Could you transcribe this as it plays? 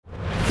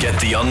Get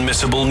the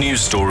unmissable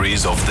news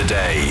stories of the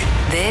day.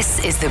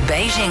 This is the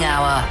Beijing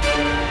Hour.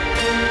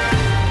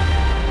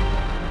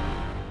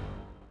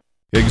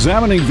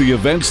 Examining the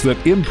events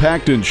that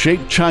impact and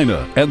shape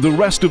China and the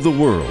rest of the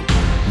world.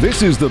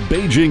 This is the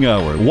Beijing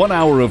Hour, 1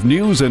 hour of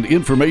news and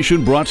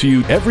information brought to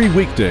you every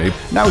weekday.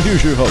 Now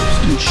here's your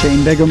host.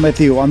 Shane Bigham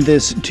with you on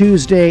this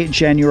Tuesday,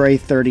 January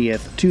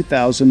 30th,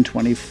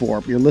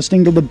 2024. You're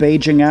listening to the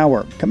Beijing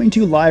Hour, coming to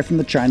you live from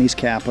the Chinese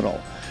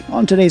capital.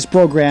 On today's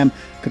program,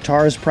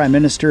 Qatar's prime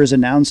minister has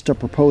announced a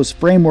proposed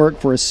framework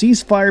for a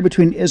ceasefire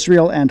between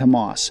Israel and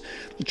Hamas.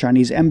 The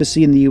Chinese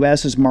embassy in the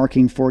U.S. is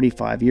marking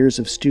 45 years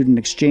of student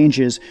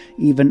exchanges,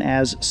 even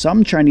as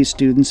some Chinese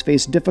students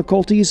face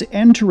difficulties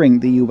entering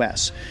the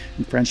U.S.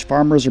 And French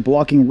farmers are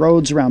blocking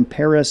roads around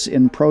Paris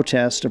in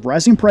protest of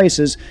rising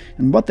prices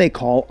and what they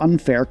call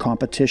unfair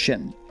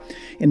competition.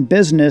 In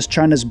business,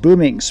 China's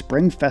booming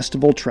Spring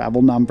Festival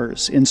travel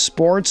numbers. In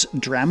sports,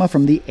 drama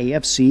from the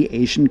AFC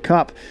Asian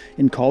Cup.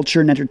 In culture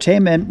and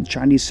entertainment,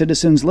 Chinese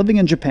citizens living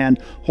in Japan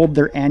hold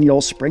their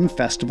annual Spring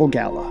Festival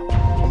Gala.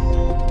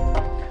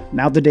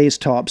 Now the day's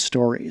top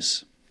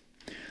stories.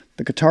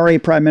 The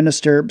Qatari Prime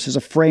Minister says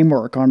a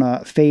framework on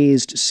a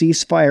phased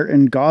ceasefire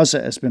in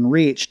Gaza has been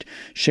reached.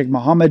 Sheikh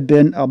Mohammed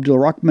bin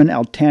Abdulrahman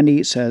Al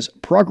Thani says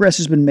progress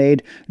has been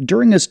made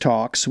during his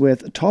talks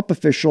with top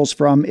officials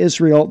from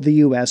Israel, the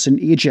U.S., and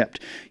Egypt.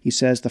 He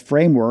says the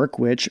framework,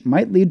 which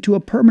might lead to a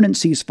permanent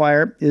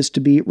ceasefire, is to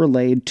be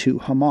relayed to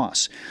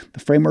Hamas. The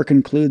framework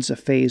includes a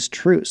phased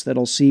truce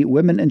that'll see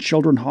women and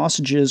children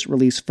hostages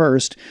released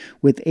first,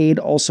 with aid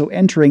also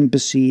entering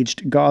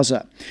besieged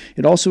Gaza.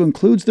 It also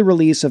includes the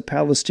release of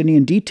Palestinian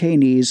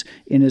detainees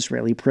in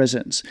Israeli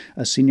prisons.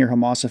 A senior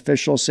Hamas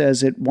official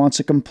says it wants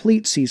a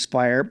complete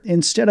ceasefire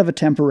instead of a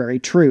temporary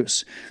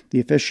truce. The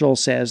official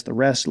says the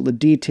rest of the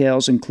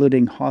details,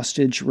 including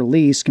hostage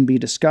release, can be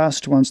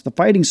discussed once the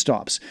fighting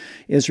stops.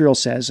 Israel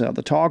says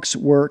the talks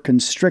were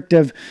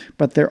constrictive,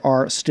 but there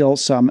are still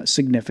some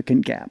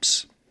significant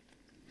gaps.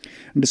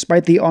 And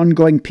despite the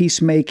ongoing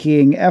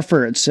peacemaking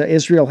efforts,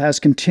 Israel has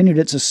continued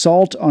its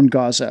assault on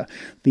Gaza.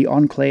 The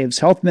enclave's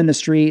health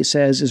ministry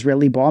says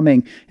Israeli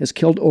bombing has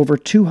killed over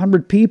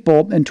 200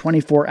 people in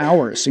 24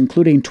 hours,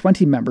 including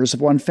 20 members of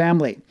one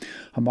family.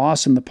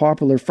 Hamas and the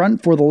Popular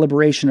Front for the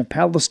Liberation of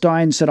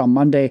Palestine said on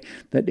Monday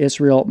that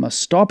Israel must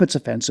stop its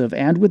offensive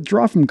and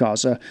withdraw from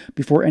Gaza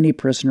before any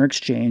prisoner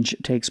exchange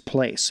takes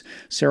place.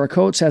 Sarah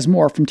Coates has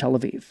more from Tel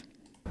Aviv.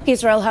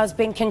 Israel has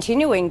been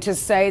continuing to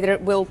say that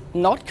it will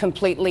not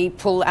completely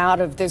pull out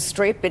of the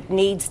Strip. It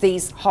needs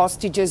these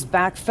hostages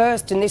back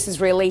first, and this has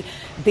really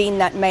been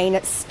that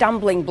main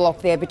stumbling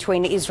block there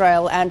between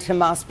Israel and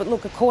Hamas. But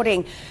look,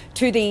 according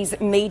to these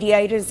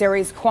mediators, there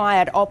is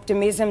quiet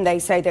optimism. They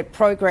say that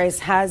progress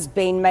has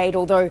been made,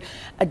 although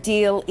a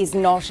deal is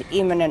not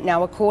imminent.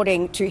 Now,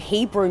 according to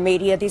Hebrew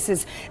media, this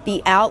is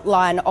the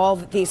outline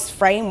of this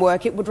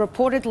framework. It would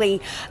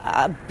reportedly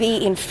be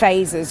in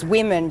phases.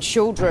 Women,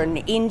 children,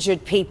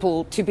 injured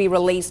people to be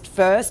released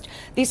first.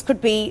 This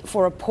could be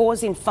for a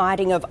pause in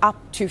fighting of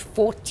up to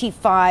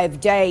 45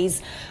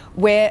 days,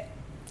 where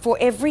for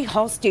every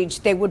hostage,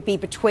 there would be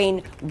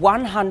between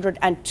 100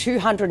 and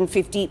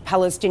 250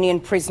 Palestinian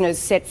prisoners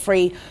set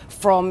free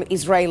from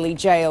Israeli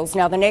jails.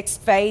 Now, the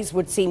next phase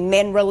would see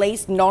men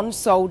released,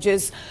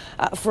 non-soldiers,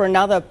 for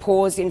another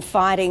pause in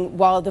fighting,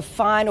 while the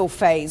final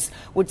phase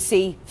would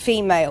see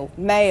female,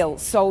 male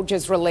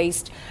soldiers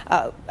released,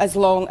 as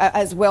well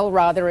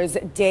as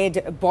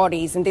dead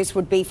bodies. And this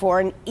would be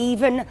for an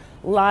even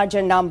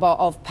larger number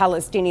of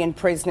Palestinian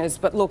prisoners.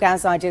 But look,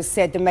 as I just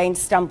said, the main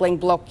stumbling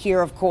block here,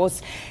 of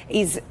course,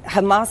 is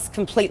Hamas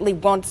completely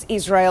wants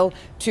Israel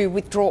to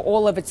withdraw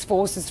all of its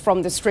forces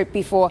from the Strip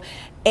before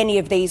any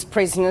of these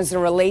prisoners are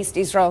released.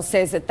 Israel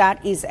says that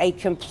that is a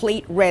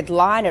complete red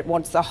line. It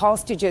wants the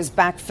hostages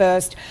back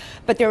first.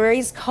 But there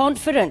is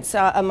confidence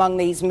among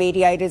these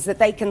mediators that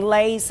they can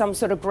lay some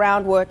sort of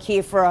groundwork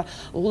here for a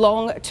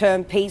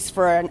long-term peace,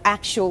 for an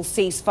actual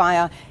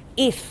ceasefire,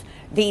 if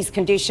these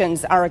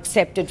conditions are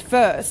accepted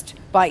first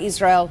by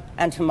Israel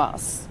and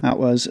Hamas. That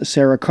was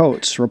Sarah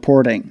Coates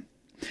reporting.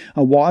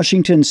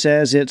 Washington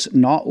says it's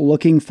not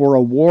looking for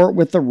a war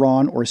with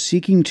Iran or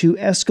seeking to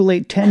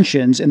escalate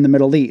tensions in the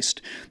Middle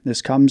East.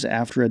 This comes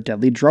after a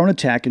deadly drone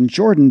attack in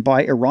Jordan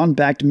by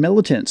Iran-backed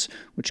militants,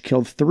 which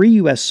killed 3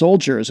 U.S.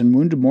 soldiers and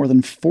wounded more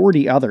than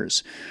 40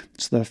 others.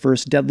 It's the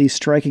first deadly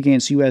strike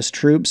against U.S.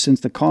 troops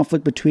since the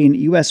conflict between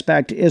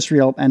U.S.-backed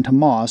Israel and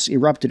Hamas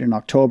erupted in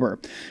October.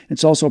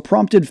 It's also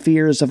prompted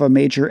fears of a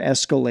major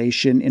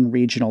escalation in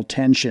regional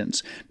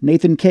tensions.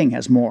 Nathan King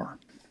has more.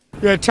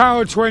 Yeah,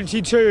 Tower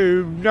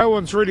 22, no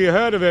one's really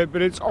heard of it,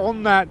 but it's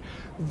on that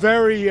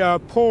very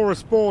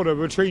porous border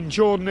between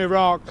Jordan,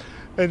 Iraq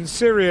and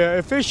Syria.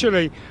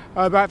 Officially,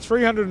 about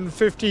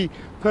 350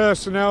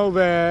 personnel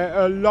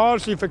there,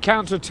 largely for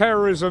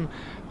counter-terrorism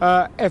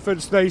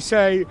efforts, they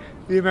say.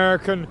 the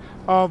American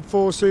armed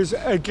forces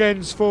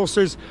against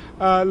forces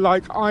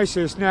like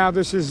ISIS. Now,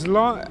 this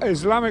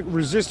Islamic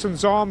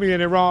Resistance Army in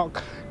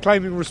Iraq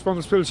claiming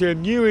responsibility, a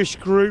newish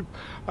group.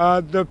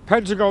 The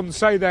Pentagon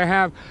say they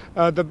have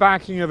the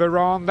backing of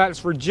Iran.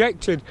 That's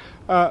rejected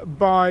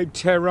by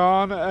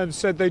Tehran and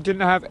said they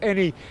didn't have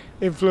any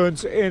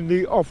influence in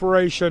the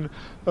operation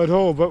at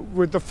all. But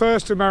with the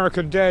first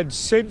American dead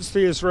since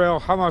the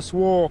Israel-Hamas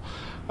war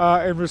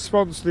in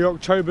response to the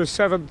October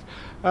 7th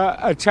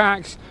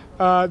attacks,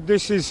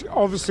 this is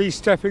obviously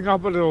stepping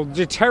up a little.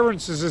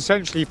 Deterrence has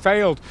essentially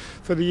failed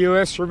for the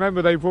US.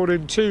 Remember, they brought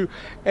in 2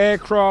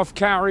 aircraft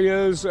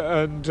carriers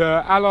and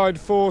allied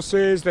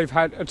forces. They've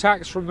had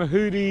attacks from the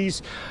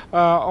Houthis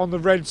on the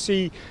Red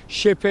Sea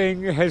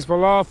shipping,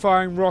 Hezbollah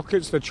firing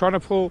rockets. They're trying to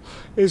pull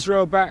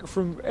Israel back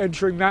from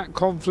entering that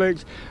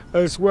conflict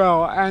as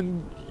well.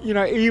 And, you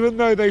know, even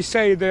though they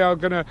say they are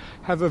going to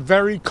have a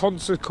very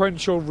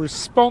consequential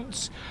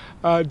response,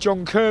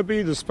 John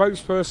Kirby, the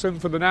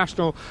spokesperson for the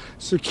National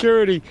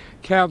Security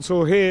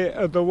Council here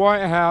at the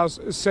White House,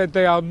 said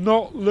they are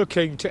not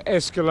looking to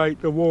escalate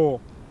the war.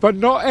 But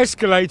not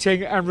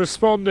escalating and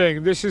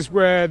responding. This is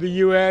where the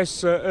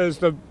US, as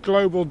the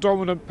global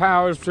dominant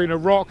power, is between a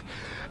rock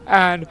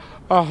and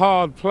a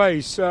hard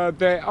place.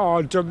 There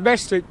are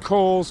domestic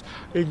calls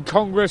in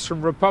Congress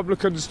from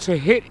Republicans to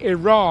hit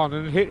Iran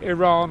and hit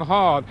Iran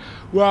hard.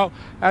 Well,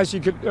 as you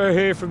can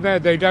hear from there,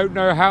 they don't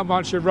know how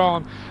much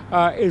Iran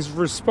is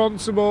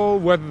responsible,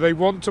 whether they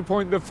want to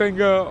point the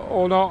finger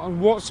or not,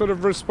 and what sort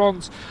of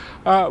response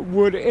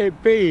would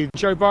it be.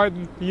 Joe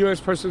Biden, the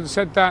US president,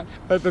 said that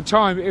at the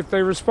time, if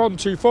they respond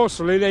too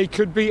forcefully, they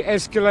could be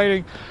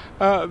escalating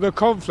the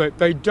conflict.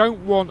 They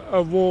don't want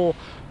a war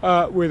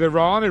with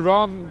Iran.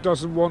 Iran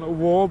doesn't want a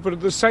war, but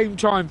at the same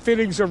time,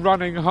 feelings are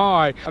running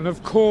high. And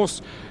of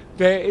course,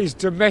 there is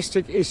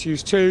domestic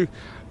issues too.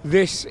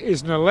 This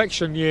is an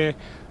election year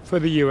for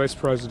the US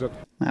president.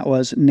 That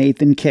was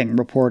Nathan King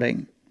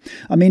reporting.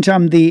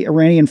 Meantime, the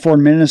Iranian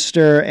foreign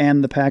minister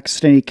and the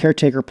Pakistani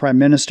caretaker prime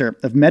minister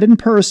have met in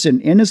person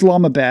in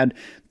Islamabad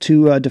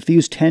to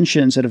diffuse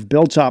tensions that have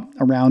built up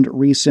around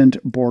recent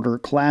border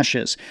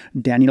clashes.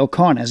 Daniel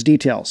Khan has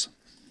details.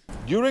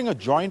 During a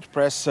joint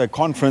press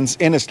conference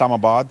in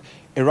Islamabad,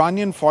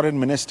 Iranian Foreign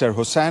Minister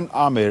Hossein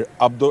Amir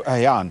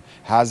Abdollahian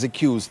has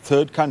accused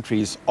third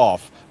countries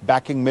of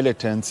backing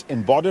militants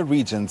in border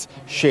regions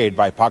shared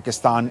by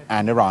Pakistan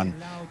and Iran.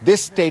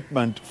 This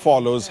statement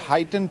follows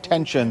heightened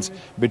tensions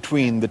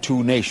between the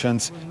two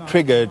nations,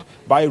 triggered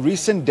by a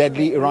recent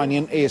deadly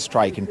Iranian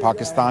airstrike in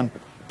Pakistan,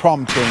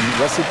 prompting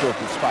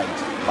reciprocal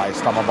strikes by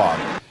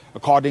Islamabad.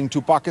 According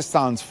to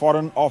Pakistan's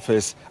Foreign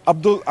Office,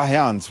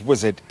 Abdollahian's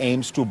visit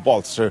aims to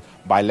bolster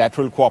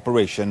bilateral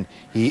cooperation.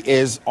 He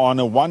is on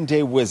a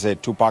one-day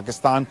visit to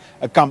Pakistan,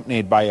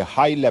 accompanied by a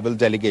high-level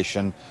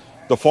delegation.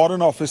 The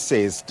Foreign Office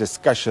says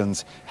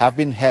discussions have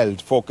been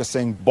held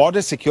focusing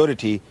border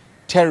security,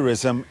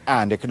 terrorism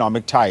and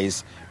economic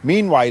ties.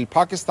 Meanwhile,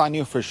 Pakistani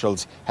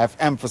officials have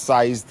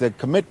emphasized their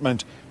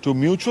commitment to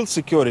mutual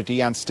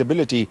security and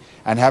stability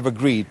and have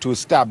agreed to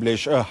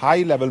establish a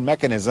high-level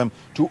mechanism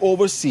to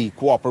oversee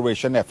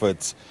cooperation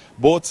efforts.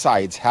 Both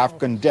sides have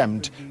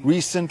condemned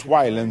recent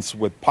violence,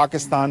 with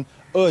Pakistan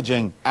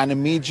urging an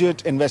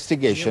immediate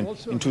investigation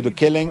into the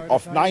killing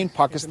of 9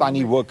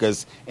 Pakistani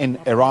workers in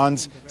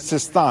Iran's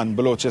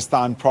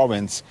Sistan-Balochistan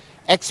province.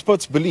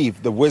 Experts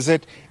believe the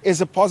visit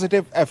is a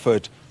positive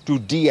effort to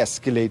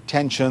de-escalate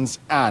tensions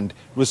and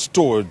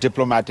restore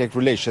diplomatic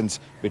relations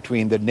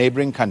between the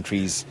neighboring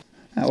countries.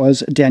 That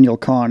was Daniel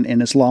Khan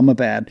in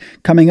Islamabad.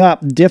 Coming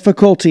up,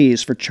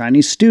 difficulties for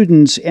Chinese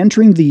students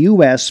entering the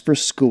U.S. for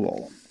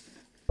school.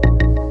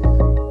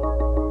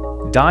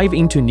 Dive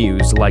into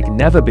news like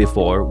never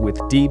before with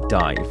Deep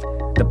Dive,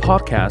 the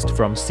podcast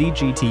from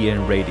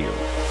CGTN Radio.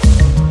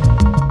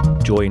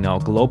 Join our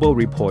global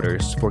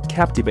reporters for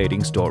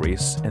captivating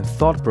stories and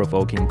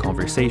thought-provoking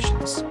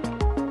conversations.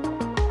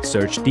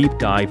 Search Deep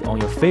Dive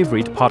on your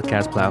favorite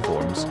podcast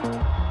platforms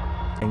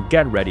and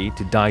get ready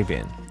to dive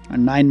in.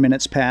 9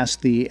 minutes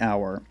past the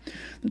hour.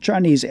 The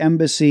Chinese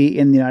embassy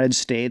in the United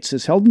States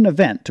has held an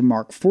event to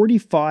mark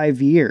 45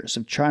 years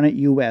of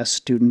China-U.S.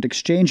 student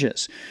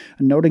exchanges,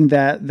 noting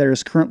that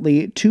there's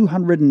currently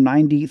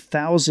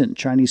 290,000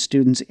 Chinese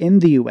students in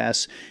the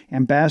U.S.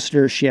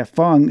 Ambassador Xie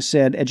Feng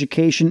said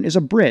education is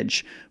a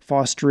bridge,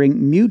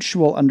 fostering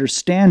mutual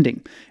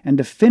understanding and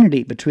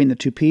affinity between the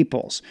two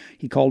peoples.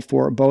 He called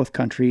for both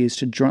countries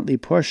to jointly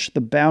push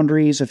the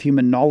boundaries of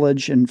human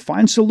knowledge and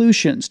find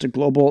solutions to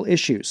global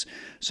issues,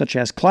 such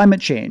as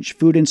climate change,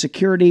 food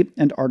insecurity,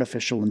 and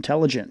artificial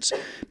intelligence.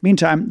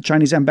 Meantime,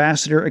 Chinese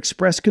ambassador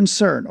expressed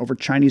concern over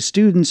Chinese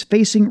students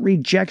facing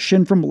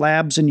rejection from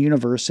labs and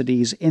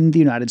universities in the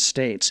United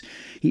States.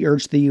 He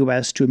urged the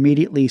U.S. to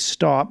immediately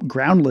stop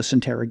groundless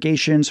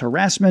interrogations,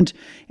 harassment,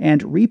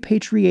 and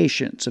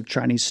repatriations of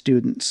Chinese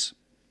students.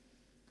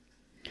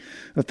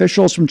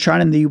 Officials from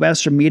China and the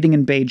U.S. are meeting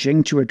in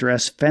Beijing to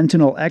address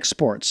fentanyl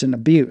exports and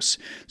abuse.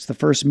 It's the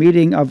first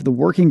meeting of the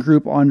Working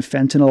Group on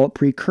Fentanyl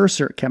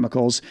Precursor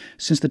Chemicals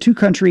since the two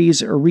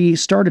countries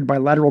restarted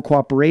bilateral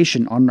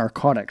cooperation on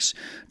narcotics.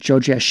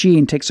 Zhou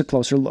Jiaxin takes a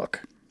closer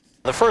look.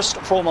 The first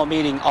formal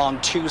meeting on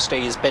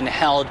Tuesday has been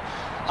held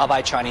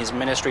by Chinese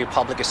Ministry of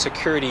Public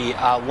Security,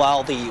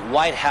 while the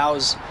White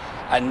House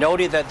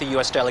noted that the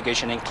U.S.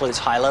 delegation includes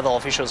high-level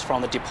officials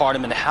from the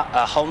Department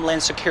of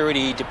Homeland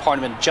Security,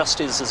 Department of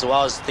Justice, as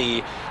well as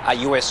the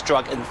U.S.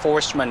 Drug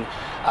Enforcement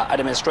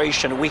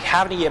Administration. We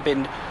haven't yet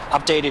been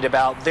updated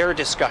about their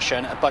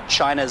discussion, but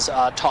China's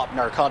top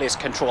narcotics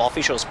control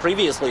officials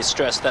previously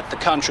stressed that the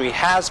country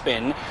has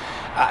been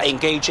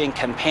engaging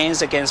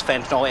campaigns against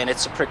fentanyl and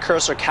its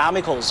precursor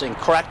chemicals and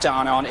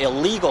crackdown on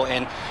illegal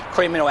and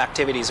criminal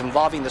activities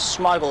involving the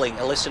smuggling,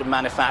 illicit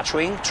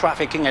manufacturing,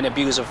 trafficking, and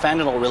abuse of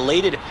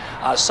fentanyl-related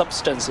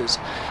substances.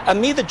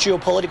 Amid the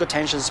geopolitical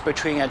tensions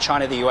between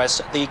China and the U.S.,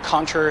 the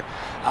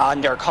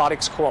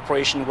counter-narcotics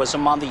cooperation was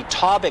among the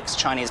topics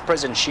Chinese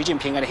President Xi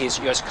Jinping and his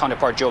U.S.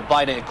 counterpart Joe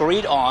Biden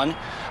agreed on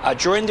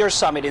during their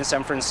summit in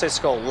San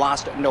Francisco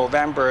last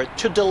November.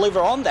 To deliver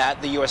on that,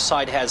 the U.S.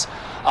 side has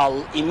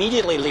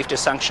immediately lifted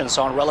sanctions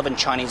on relevant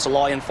Chinese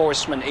law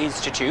enforcement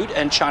institute,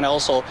 and China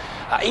also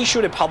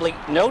issued a public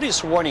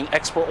notice warning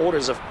export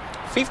orders of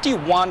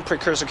 51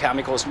 precursor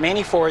chemicals,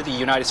 mainly for the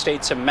United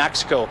States and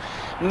Mexico,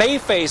 may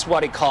face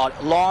what it called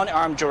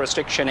long-arm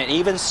jurisdiction and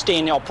even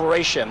sting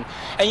operation.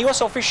 And U.S.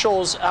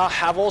 officials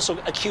have also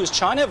accused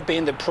China of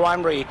being the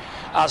primary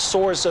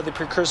source of the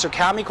precursor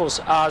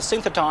chemicals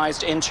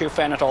synthesized into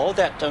fentanyl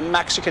that the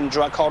Mexican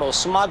drug cartels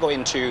smuggle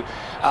into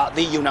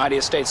the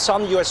United States.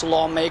 Some U.S.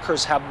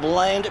 lawmakers have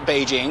blamed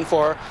Beijing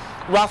for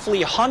roughly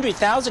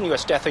 100,000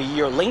 U.S. deaths a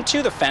year linked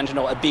to the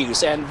fentanyl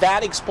abuse, and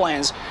that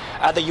explains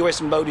the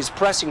U.S. motives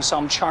pressing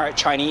some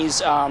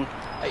Chinese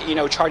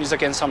charges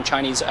against some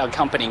Chinese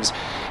companies.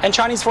 And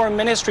Chinese Foreign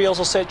Ministry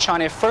also said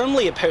China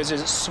firmly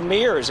opposes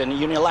smears and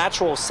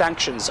unilateral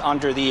sanctions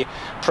under the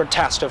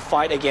protest of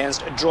fight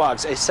against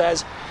drugs. It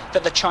says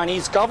that the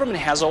Chinese government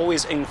has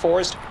always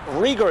enforced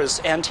rigorous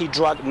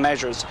anti-drug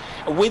measures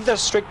with the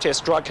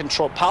strictest drug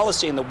control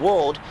policy in the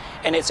world,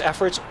 and its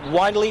efforts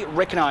widely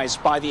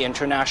recognized by the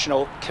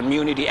international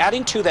community.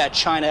 Adding to that,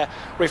 China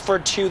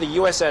referred to the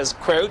U.S. as,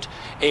 quote,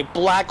 a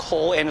black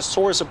hole and a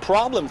source of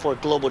problem for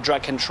global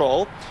drug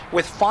control.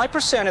 With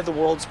 5% of the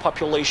world's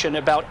population,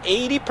 about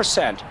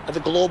 80% of the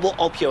global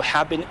opioid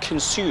have been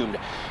consumed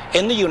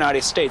in the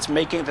United States,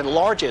 making it the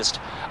largest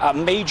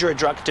major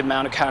drug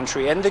demand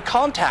country. And the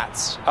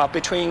contacts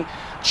between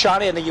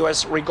China and the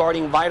U.S.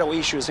 regarding vital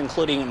issues,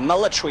 including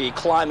military,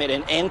 climate,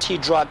 and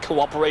anti-drug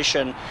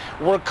cooperation,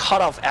 were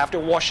cut off after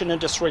Washington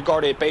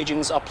disregarded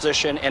Beijing's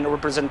opposition and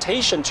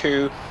representation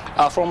to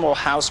former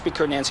House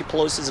Speaker Nancy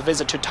Pelosi's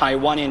visit to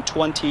Taiwan in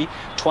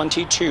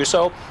 2022.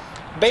 So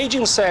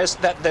Beijing says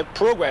that the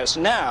progress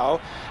now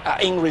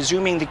in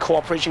resuming the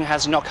cooperation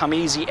has not come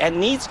easy and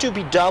needs to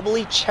be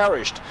doubly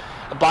cherished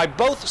by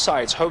both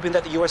sides, hoping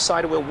that the U.S.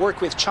 side will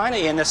work with China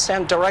in the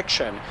same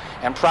direction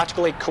and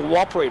practically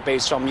cooperate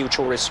based on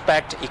mutual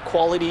respect,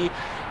 equality,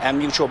 and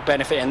mutual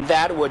benefit, and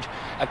that would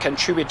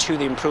contribute to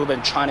the improvement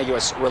in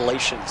China-U.S.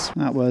 relations.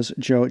 That was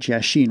Zhou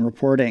Jiaxin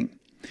reporting.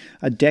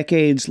 A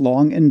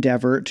decades-long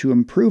endeavor to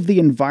improve the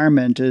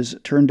environment has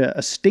turned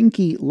a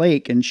stinky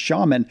lake in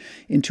Xiamen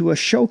into a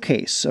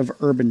showcase of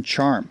urban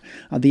charm.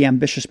 The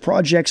ambitious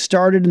project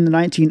started in the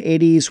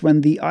 1980s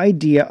when the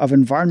idea of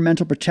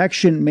environmental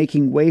protection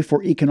making way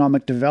for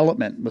economic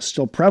development was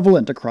still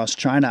prevalent across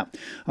China.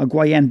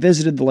 Guoyan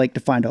visited the lake to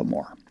find out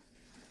more.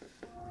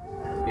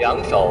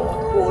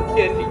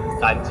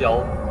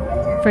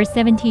 For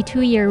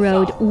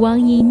 72-year-old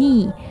Wang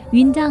Yini,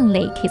 Yundang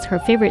Lake is her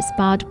favorite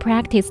spot to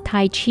practice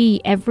Tai Chi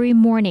every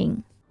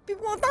morning.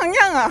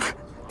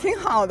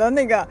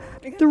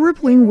 The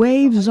rippling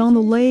waves on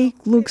the lake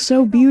look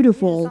so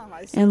beautiful.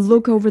 And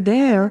look over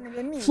there,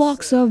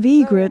 flocks of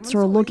egrets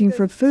are looking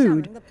for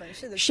food.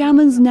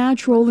 Xiamen's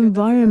natural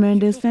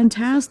environment is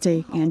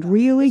fantastic and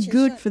really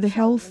good for the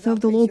health of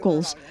the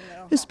locals,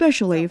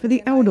 especially for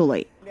the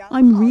elderly.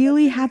 I'm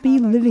really happy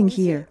living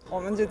here.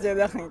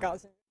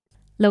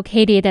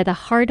 Located at the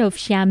heart of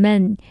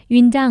Xiamen,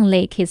 Yundang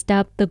Lake is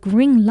dubbed the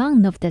green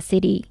lung of the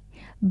city.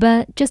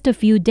 But just a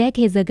few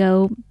decades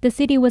ago, the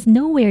city was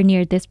nowhere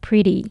near this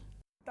pretty.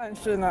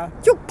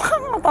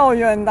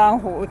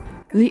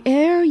 The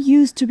air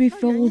used to be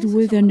filled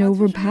with an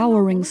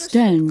overpowering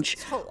stench.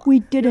 We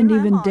didn't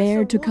even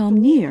dare to come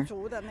near.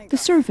 The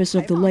surface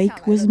of the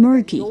lake was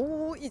murky.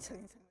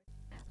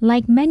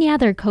 Like many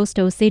other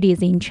coastal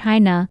cities in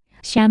China,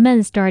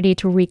 Xiamen started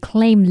to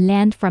reclaim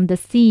land from the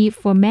sea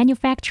for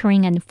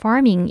manufacturing and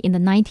farming in the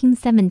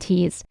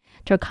 1970s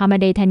to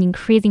accommodate an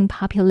increasing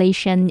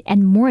population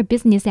and more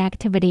business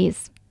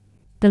activities.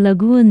 The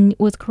lagoon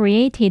was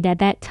created at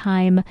that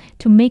time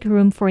to make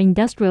room for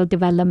industrial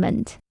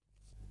development.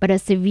 But a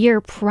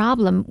severe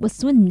problem was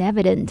soon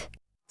evident.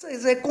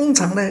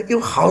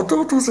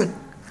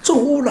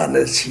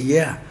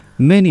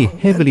 Many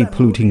heavily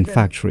polluting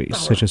factories,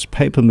 such as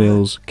paper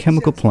mills,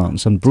 chemical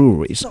plants, and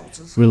breweries,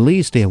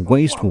 release their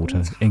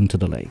wastewater into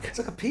the lake.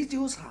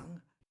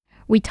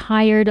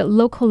 Retired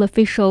local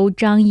official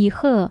Zhang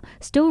Yihe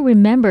still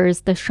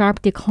remembers the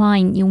sharp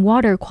decline in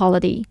water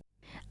quality.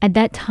 At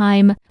that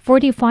time,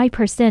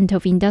 45%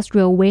 of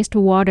industrial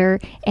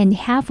wastewater and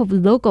half of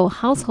local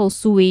household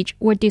sewage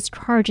were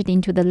discharged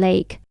into the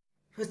lake.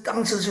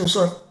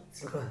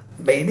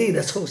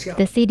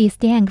 The city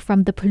stank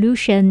from the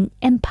pollution,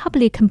 and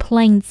public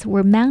complaints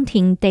were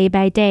mounting day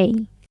by day.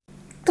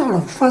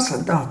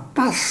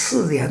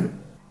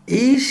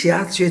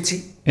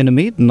 In the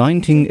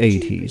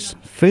mid-1980s,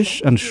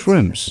 fish and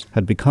shrimps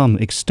had become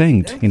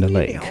extinct in the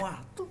lake.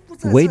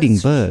 Wading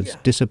birds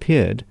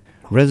disappeared.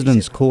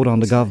 Residents called on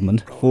the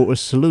government for a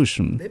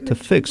solution to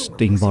fix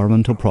the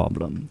environmental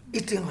problem.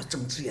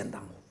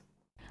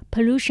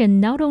 Pollution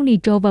not only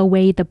drove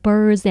away the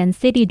birds and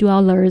city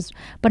dwellers,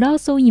 but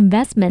also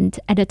investment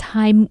at a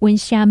time when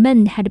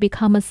Xiamen had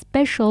become a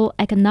special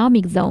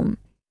economic zone.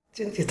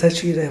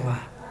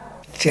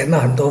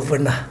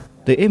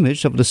 The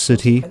image of the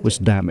city was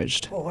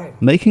damaged,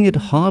 making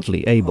it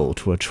hardly able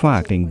to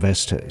attract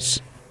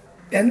investors.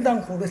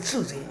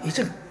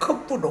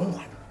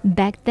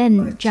 Back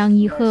then, Zhang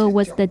Yihe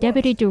was the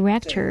deputy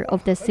director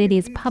of the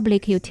city's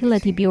Public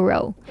Utility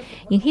Bureau.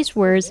 In his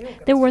words,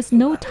 there was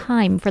no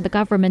time for the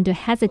government to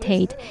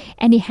hesitate,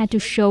 and it had to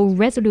show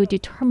resolute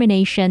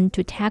determination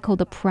to tackle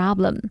the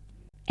problem.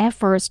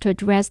 Efforts to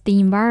address the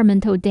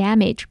environmental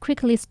damage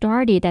quickly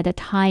started at a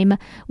time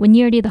when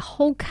nearly the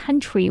whole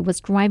country was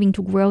striving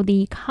to grow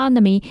the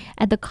economy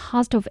at the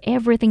cost of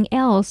everything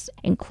else,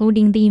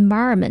 including the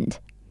environment.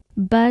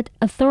 But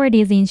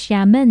authorities in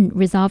Xiamen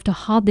resolved to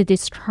halt the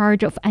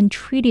discharge of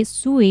untreated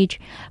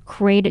sewage,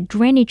 create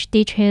drainage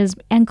ditches,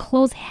 and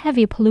close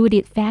heavy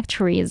polluted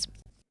factories.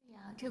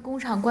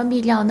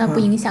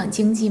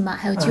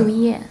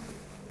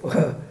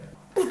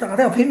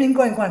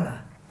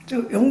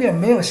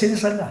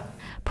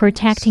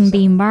 Protecting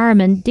the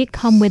environment did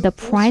come with a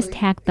price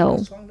tag, though.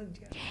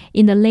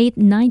 In the late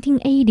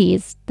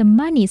 1980s, the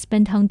money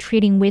spent on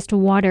treating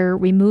wastewater,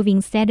 removing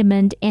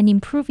sediment, and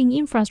improving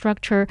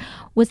infrastructure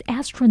was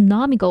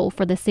astronomical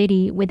for the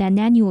city, with an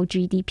annual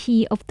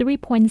GDP of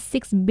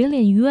 3.6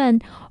 billion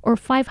yuan or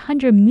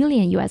 $500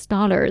 million.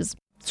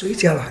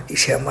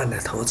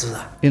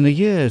 In the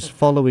years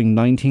following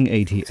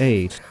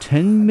 1988,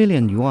 10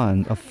 million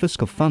yuan of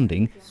fiscal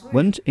funding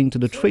went into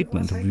the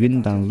treatment of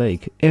Yundang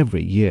Lake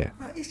every year.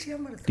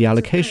 The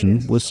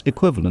allocation was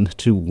equivalent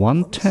to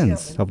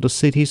 1/10 of the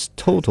city's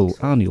total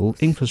annual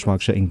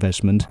infrastructure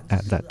investment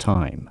at that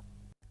time.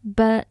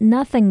 But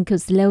nothing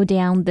could slow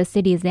down the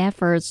city's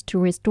efforts to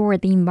restore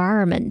the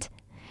environment.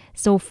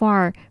 So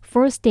far,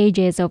 4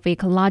 stages of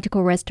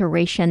ecological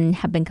restoration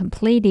have been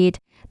completed.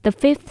 The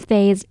 5th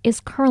phase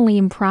is currently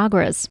in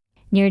progress.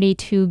 Nearly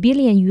 2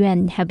 billion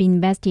yuan have been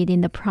invested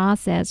in the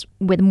process,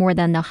 with more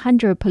than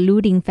 100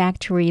 polluting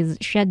factories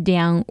shut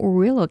down or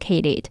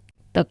relocated.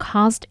 The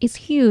cost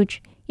is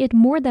huge, yet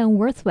more than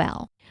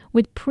worthwhile.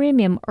 With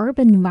premium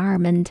urban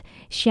environment,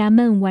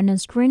 Xiamen won a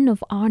string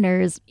of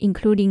honors,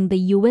 including the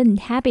UN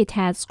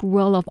Habitat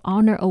Scroll of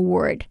Honor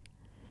Award.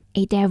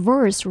 A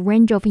diverse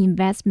range of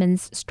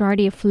investments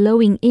started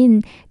flowing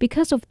in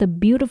because of the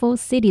beautiful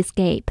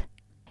cityscape.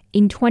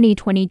 In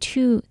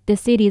 2022, the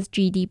city's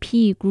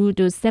GDP grew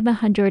to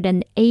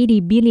 780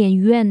 billion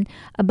yuan,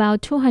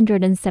 about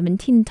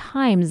 217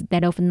 times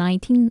that of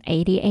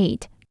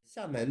 1988.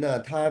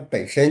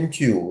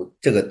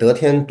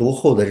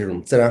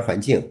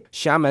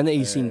 Xiamen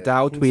is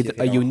endowed with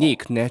a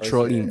unique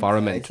natural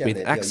environment with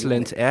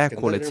excellent air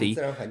quality,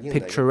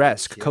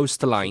 picturesque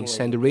coastlines,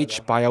 and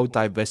rich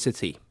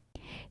biodiversity.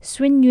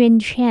 Sun Yuan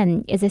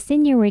Chen is a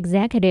senior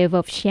executive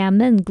of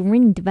Xiamen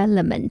Green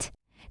Development.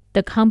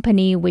 The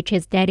company, which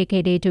is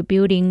dedicated to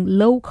building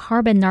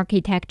low-carbon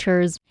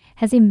architectures,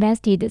 has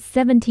invested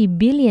 70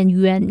 billion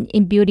yuan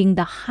in building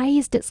the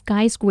highest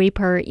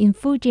skyscraper in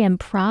Fujian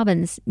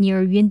province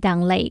near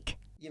Yundang Lake.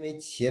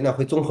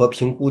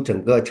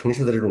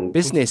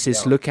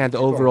 Businesses look at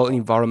overall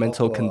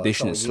environmental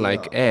conditions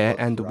like air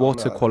and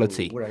water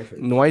quality,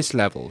 noise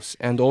levels,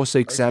 and also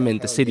examine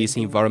the city's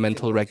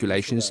environmental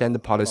regulations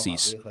and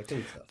policies.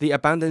 The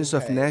abundance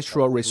of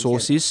natural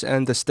resources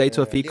and the state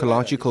of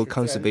ecological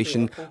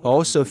conservation are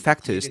also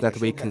factors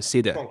that we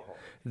consider.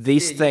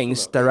 These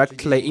things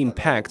directly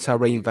impact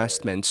our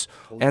investments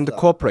and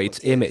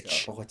corporate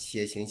image.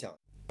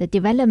 The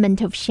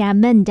development of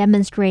Xiamen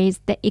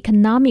demonstrates that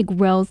economic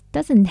growth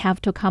doesn't have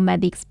to come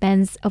at the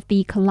expense of the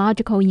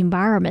ecological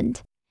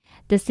environment.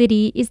 The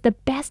city is the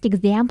best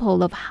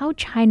example of how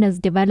China's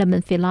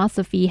development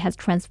philosophy has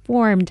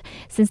transformed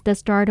since the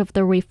start of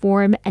the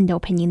reform and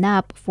opening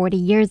up 40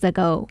 years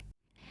ago.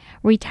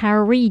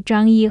 Retiree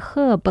Zhang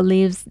Yihe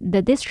believes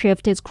that this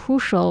shift is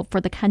crucial for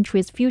the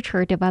country's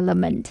future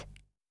development.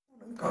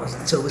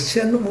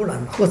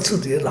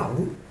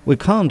 We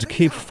can't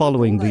keep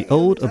following the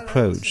old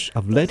approach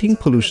of letting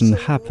pollution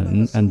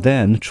happen and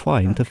then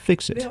trying to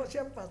fix it.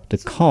 The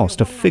cost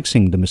of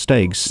fixing the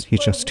mistakes is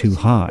just too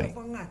high.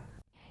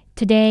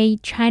 Today,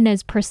 China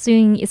is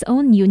pursuing its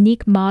own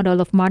unique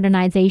model of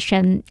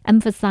modernization,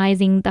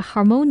 emphasizing the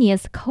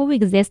harmonious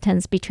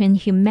coexistence between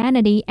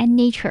humanity and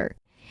nature.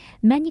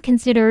 Many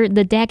consider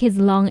the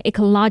decades-long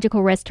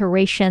ecological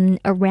restoration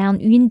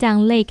around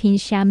Yundang Lake in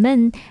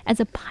Xiamen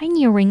as a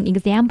pioneering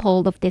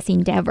example of this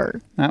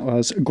endeavor. That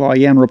was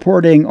Guoyan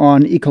reporting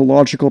on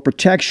ecological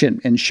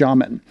protection in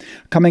Xiamen.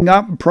 Coming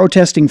up,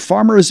 protesting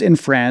farmers in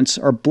France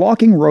are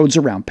blocking roads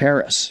around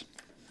Paris.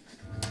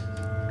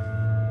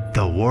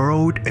 The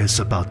world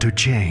is about to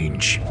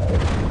change.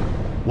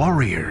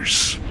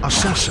 Warriors,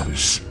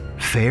 assassins,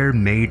 fair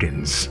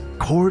maidens,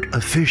 court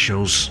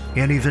officials,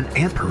 and even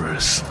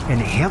emperors and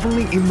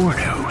heavenly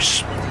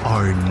immortals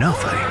are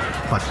nothing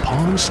but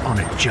pawns on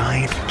a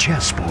giant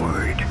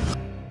chessboard.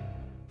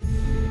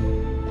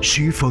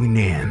 Xu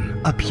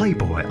Fengnian, a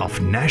playboy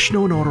of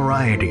national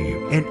notoriety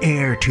and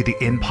heir to the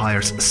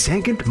empire's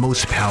second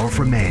most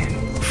powerful man,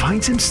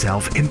 finds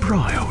himself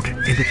embroiled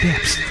in the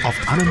depths of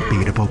an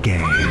unbeatable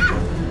game.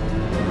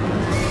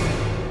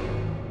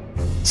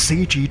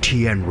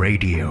 CGTN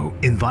Radio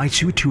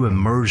invites you to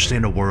immerse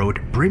in a world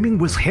brimming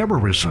with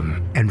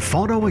heroism and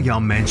follow a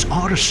young man's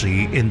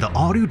odyssey in the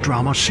audio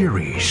drama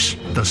series,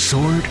 The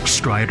Sword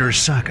Strider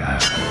Saga,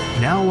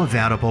 now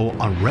available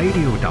on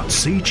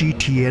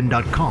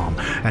radio.cgtn.com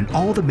and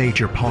all the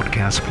major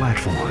podcast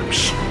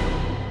platforms.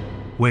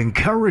 When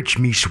courage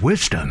meets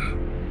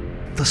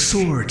wisdom, the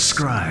sword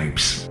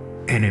scribes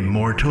an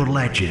immortal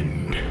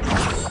legend.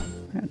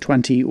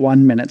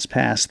 21 minutes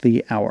past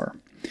the hour.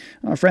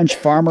 French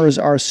farmers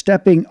are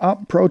stepping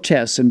up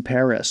protests in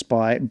Paris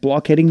by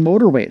blockading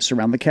motorways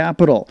around the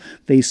capital.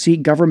 They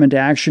seek government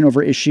action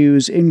over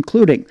issues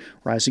including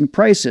rising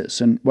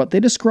prices and what they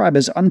describe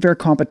as unfair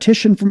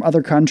competition from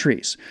other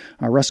countries.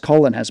 Russ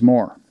Cullen has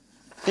more.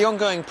 The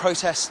ongoing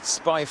protests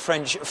by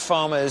French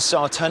farmers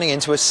are turning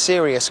into a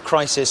serious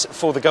crisis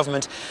for the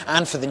government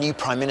and for the new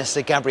Prime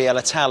Minister Gabriel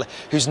Attal,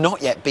 who's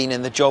not yet been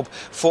in the job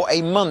for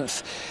a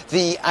month.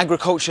 The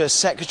Agriculture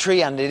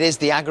Secretary, and it is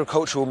the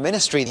Agricultural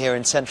Ministry here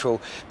in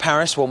central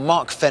Paris, well,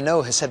 Marc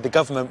Fesneau has said the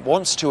government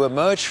wants to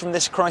emerge from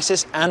this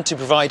crisis and to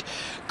provide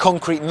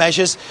concrete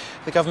measures.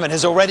 The government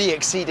has already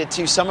acceded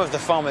to some of the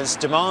farmers'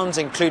 demands,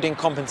 including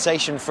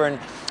compensation for an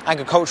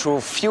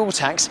agricultural fuel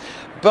tax.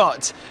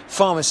 But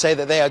farmers say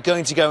that they are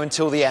going to go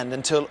until the end,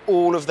 until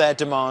all of their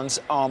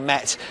demands are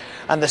met.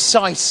 And the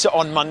sight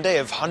on Monday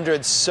of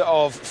hundreds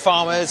of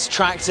farmers,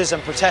 tractors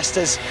and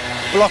protesters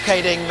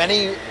blockading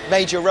many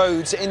major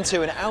roads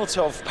into and out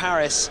of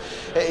Paris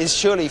is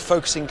surely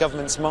focusing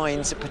government's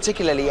minds,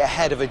 particularly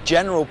ahead of a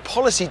general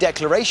policy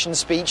declaration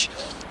speech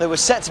that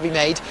was set to be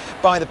made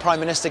by the Prime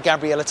Minister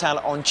Gabriel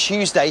Attal on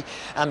Tuesday.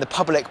 And the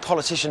public,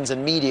 politicians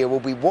and media will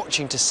be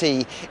watching to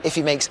see if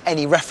he makes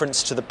any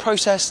reference to the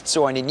protests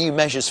or any new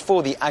measures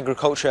for the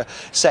agriculture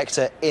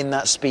sector in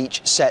that speech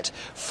set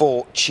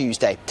for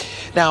Tuesday.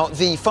 Now,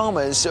 the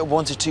farmers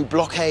wanted to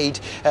blockade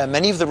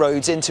many of the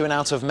roads into and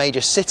out of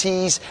major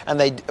cities, and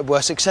they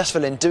were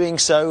successful in doing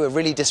so,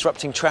 really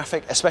disrupting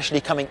traffic,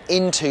 especially coming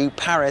into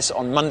Paris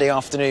on Monday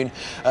afternoon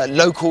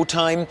local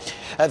time.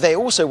 They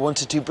also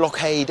wanted to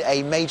blockade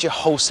a major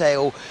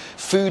wholesale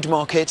food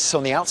market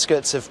on the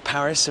outskirts of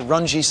Paris, a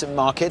Rungis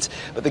market,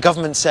 but the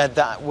government said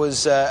that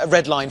was a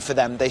red line for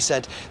them. They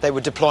said they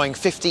were deploying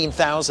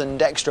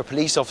 15,000 extra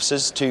police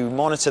officers to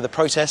monitor the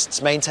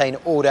protests, maintain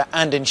order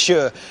and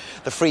ensure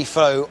the free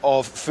flow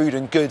of food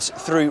and goods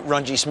through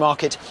Rungis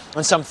market,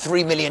 and some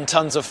 3 million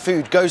tonnes of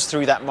food goes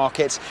through that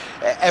market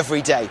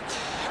every day.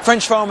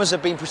 French farmers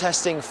have been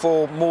protesting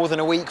for more than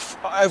a week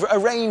over a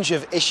range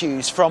of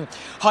issues, from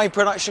high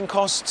production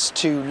costs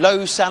to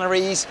low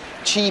salaries,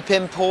 cheap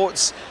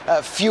imports,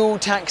 fuel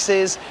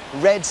taxes,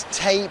 red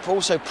tape,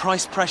 also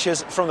price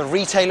pressures from the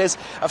retailers,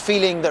 a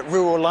feeling that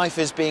rural life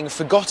is being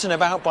forgotten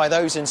about by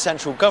those in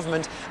central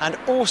government, and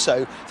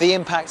also the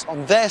impact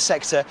on their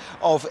sector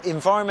of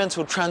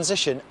environmental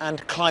transition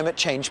and climate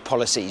change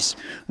policies.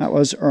 That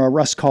was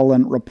Russ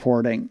Cullen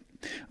reporting.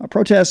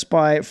 Protests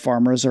by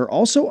farmers are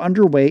also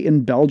underway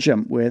in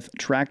Belgium, with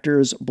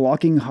tractors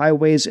blocking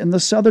highways in the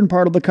southern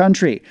part of the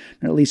country.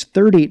 At least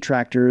 30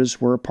 tractors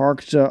were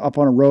parked up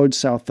on a road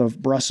south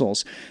of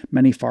Brussels.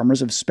 Many farmers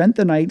have spent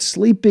the night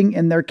sleeping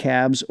in their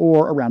cabs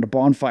or around a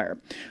bonfire.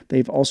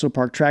 They've also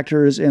parked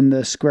tractors in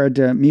the Square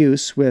de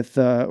Meuse,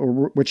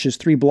 which is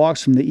 3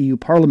 blocks from the EU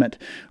Parliament.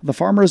 The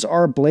farmers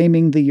are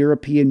blaming the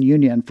European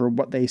Union for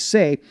what they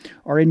say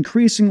are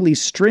increasingly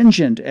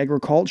stringent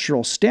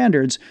agricultural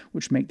standards,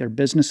 which make their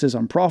businesses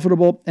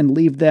unprofitable and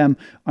leave them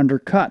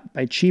undercut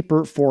by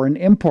cheaper foreign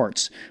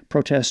imports.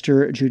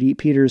 Protester Judy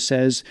Peters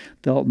says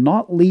they'll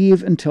not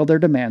leave until their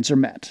demands are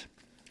met.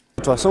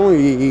 In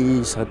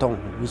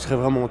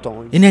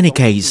any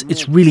case,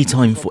 it's really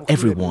time for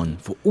everyone,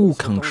 for all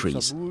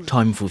countries,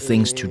 time for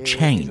things to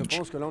change.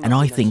 And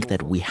I think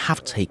that we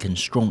have taken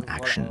strong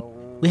action.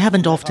 We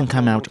haven't often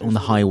come out on the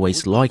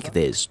highways like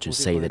this to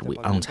say that we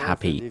aren't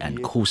happy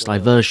and cause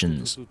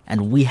diversions,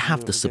 and we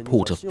have the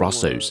support of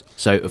Brussels.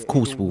 So, of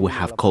course, we will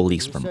have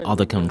colleagues from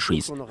other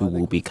countries who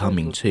will be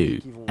coming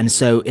too. And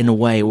so, in a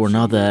way or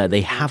another,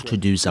 they have to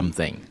do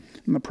something.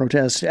 The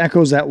protest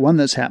echoes that one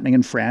that's happening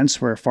in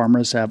France, where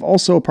farmers have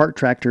also parked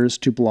tractors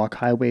to block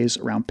highways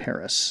around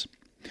Paris.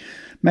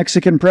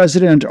 Mexican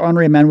President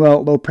Andrés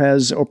Manuel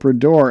López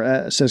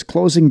Obrador says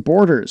closing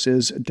borders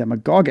is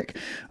demagogic.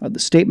 The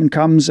statement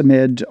comes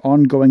amid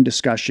ongoing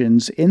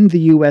discussions in the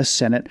U.S.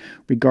 Senate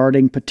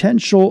regarding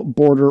potential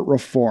border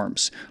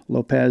reforms.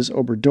 López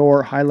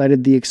Obrador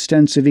highlighted the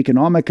extensive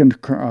economic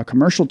and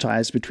commercial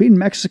ties between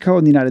Mexico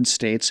and the United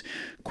States,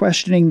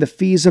 questioning the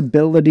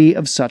feasibility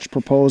of such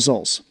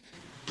proposals.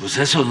 Pues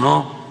eso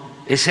no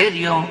es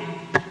serio,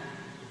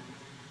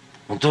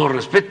 con todo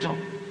respeto.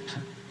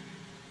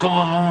 ¿Cómo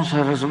vamos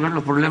a resolver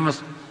los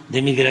problemas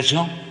de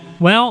migración?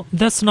 Well,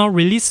 that's not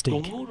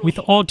realistic. With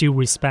all due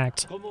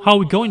respect, how are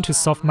we going to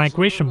solve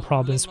migration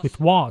problems with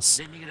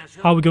wars?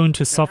 How are we going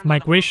to solve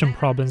migration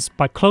problems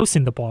by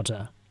closing the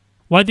border?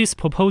 Why these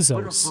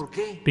proposals?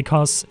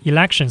 Because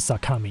elections are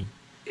coming.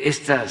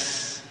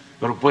 Estas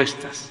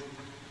propuestas.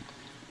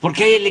 ¿Por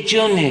qué hay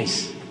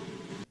elecciones?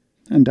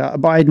 And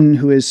Biden,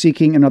 who is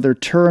seeking another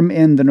term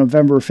in the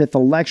November 5th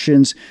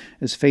elections,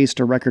 has faced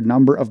a record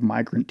number of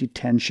migrant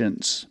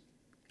detentions.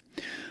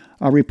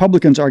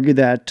 Republicans argue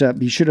that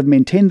he should have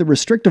maintained the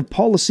restrictive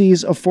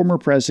policies of former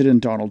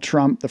President Donald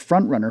Trump, the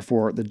frontrunner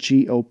for the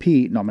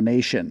GOP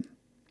nomination.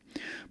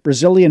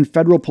 Brazilian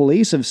federal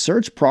police have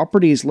searched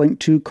properties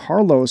linked to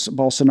Carlos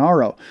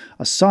Bolsonaro,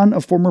 a son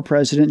of former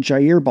President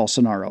Jair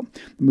Bolsonaro.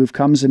 The move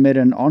comes amid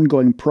an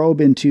ongoing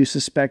probe into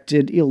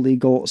suspected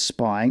illegal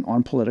spying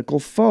on political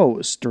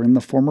foes during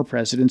the former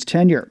president's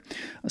tenure.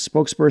 A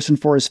spokesperson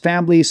for his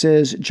family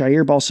says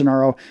Jair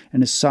Bolsonaro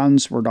and his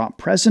sons were not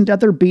present at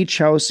their beach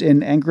house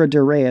in Angra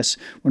de Reis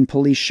when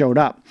police showed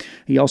up.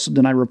 He also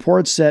denied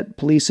reports that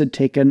police had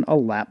taken a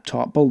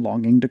laptop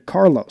belonging to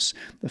Carlos.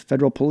 The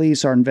federal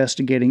police are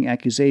investigating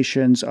accusations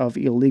of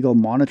illegal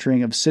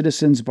monitoring of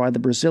citizens by the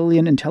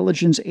Brazilian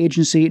intelligence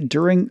agency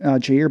during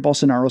Jair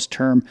Bolsonaro's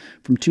term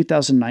from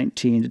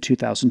 2019 to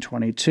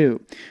 2022.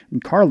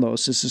 And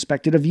Carlos is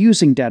suspected of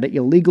using data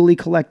illegally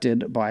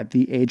collected by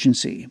the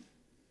agency.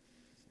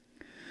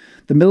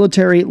 The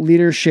military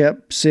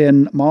leaderships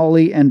in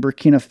Mali and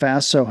Burkina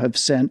Faso have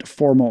sent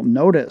formal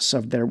notice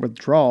of their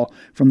withdrawal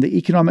from the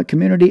Economic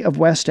Community of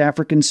West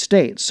African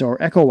States, or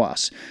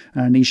ECOWAS.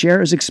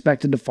 Niger is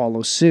expected to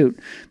follow suit.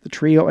 The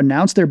trio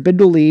announced their bid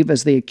to leave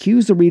as they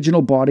accuse the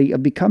regional body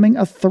of becoming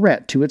a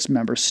threat to its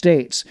member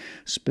states.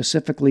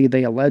 Specifically,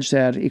 they allege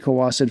that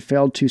ECOWAS had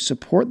failed to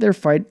support their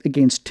fight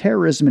against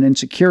terrorism and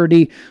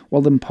insecurity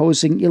while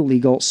imposing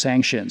illegal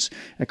sanctions.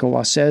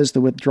 ECOWAS says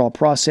the withdrawal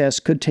process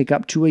could take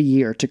up to a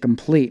year to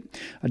complete.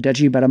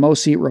 Deji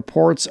Badamosi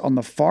reports on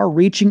the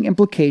far-reaching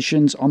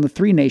implications on the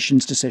three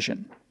nations'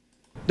 decision.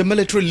 The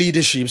military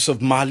leaderships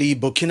of Mali,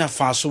 Burkina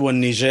Faso and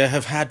Niger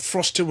have had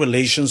frosty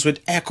relations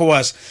with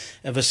ECOWAS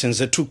ever since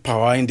they took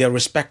power in their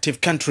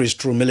respective countries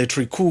through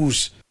military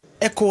coups.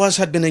 ECOWAS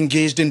had been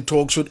engaged in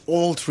talks with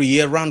all three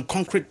around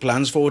concrete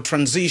plans for a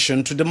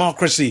transition to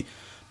democracy.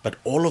 But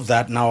all of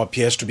that now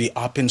appears to be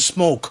up in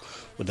smoke,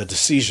 with a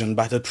decision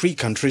by the three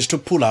countries to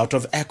pull out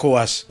of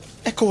ECOWAS.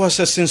 ECOWAS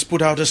has since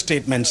put out a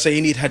statement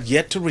saying it had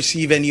yet to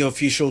receive any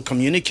official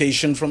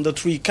communication from the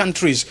three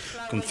countries,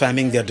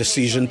 confirming their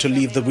decision to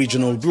leave the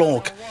regional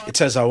bloc. It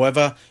says,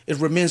 however, it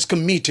remains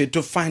committed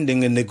to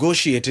finding a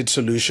negotiated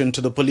solution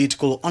to the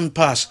political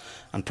impasse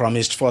and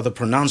promised further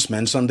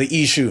pronouncements on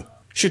the issue.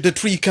 Should the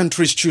three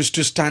countries choose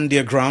to stand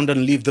their ground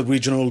and leave the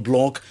regional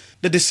bloc,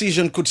 the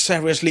decision could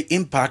seriously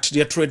impact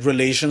their trade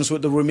relations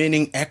with the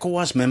remaining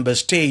ECOWAS member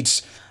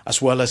states,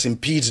 as well as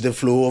impede the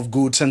flow of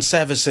goods and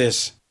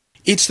services.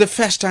 It's the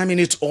first time in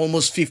its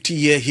almost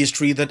 50-year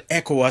history that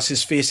ECOWAS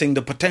is facing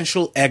the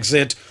potential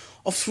exit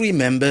of three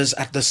members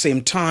at the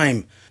same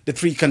time. The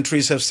three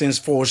countries have since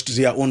forged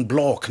their own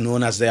bloc,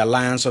 known as the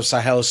Alliance of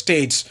Sahel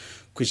States,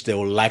 which they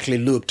will likely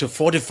look to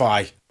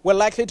fortify. We're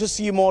likely to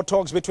see more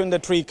talks between the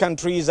three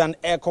countries and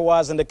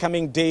ECOWAS in the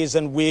coming days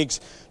and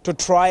weeks to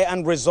try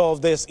and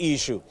resolve this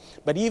issue.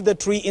 But if the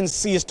three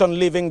insist on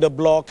leaving the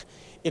bloc,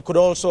 it could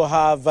also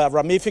have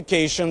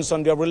ramifications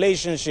on their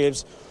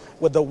relationships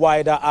with the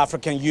wider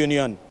African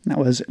Union. That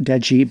was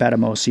Deji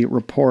Badamosi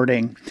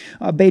reporting.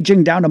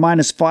 Beijing down to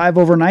 -5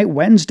 overnight.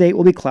 Wednesday it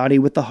will be cloudy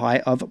with the high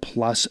of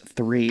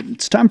 +3.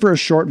 It's time for a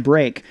short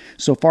break.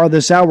 So far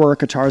this hour,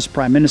 Qatar's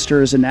Prime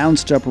Minister has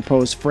announced a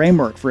proposed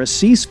framework for a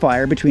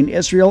ceasefire between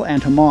Israel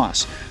and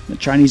Hamas. The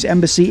Chinese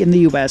embassy in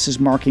the U.S. is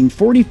marking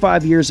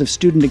 45 years of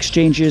student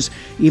exchanges,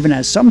 even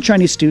as some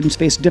Chinese students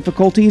face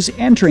difficulties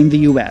entering the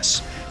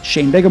U.S.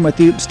 Shane Bigham with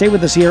you. Stay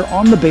with us here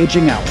on the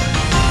Beijing Hour.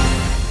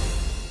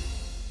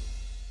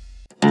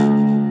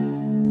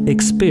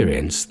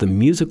 Experience the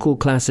musical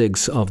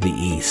classics of the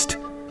East.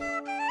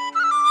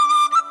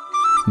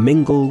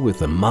 Mingle with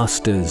the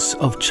masters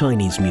of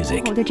Chinese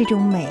music.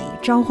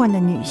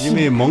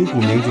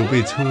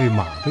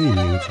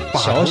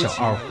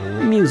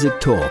 Music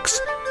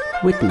talks.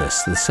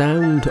 Witness the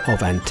sound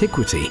of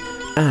antiquity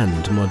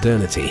and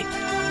modernity.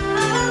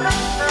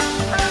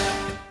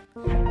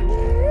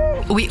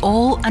 We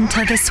all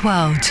enter this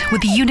world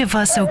with a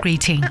universal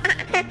greeting.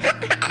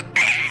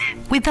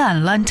 We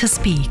then learn to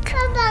speak.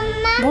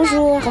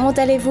 Bonjour, comment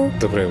allez-vous?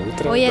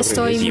 Hoy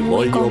estoy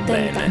muy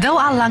contenta. Though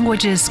our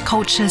languages,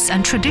 cultures,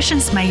 and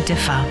traditions may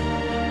differ,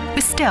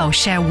 we still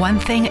share one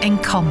thing in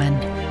common.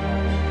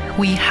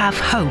 We have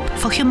hope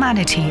for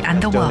humanity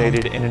and the world.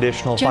 An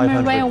additional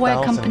German railway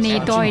company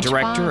Deutsche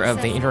Director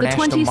of the the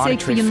International 26th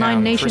Monetary United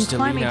Fund, Nations Kristalina.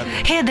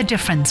 Climate Hear the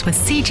difference with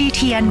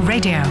CGTN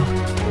Radio.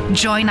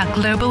 Join our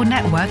global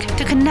network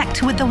to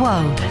connect with the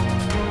world.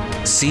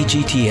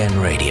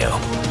 CGTN Radio.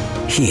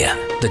 Hear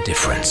the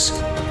difference.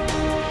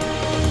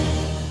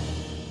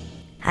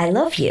 I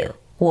love you.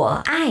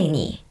 我爱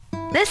你.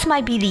 This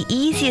might be the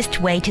easiest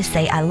way to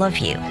say I love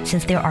you,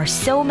 since there are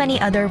so many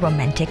other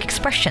romantic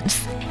expressions.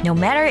 No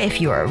matter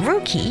if you're a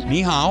rookie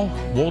你好，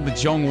我的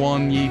中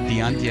文一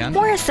点点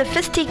or a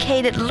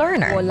sophisticated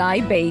learner, 我来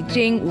北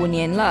京5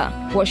年了，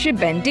我是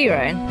本地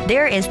人。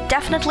 there is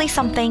definitely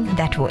something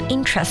that will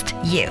interest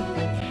you.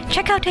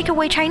 Check out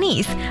Takeaway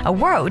Chinese, a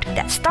word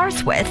that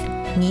starts with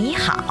你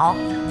好.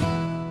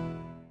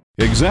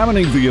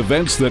 Examining the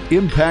events that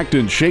impact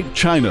and shape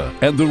China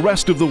and the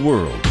rest of the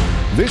world.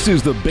 This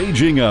is the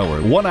Beijing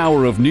Hour, 1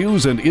 hour of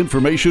news and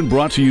information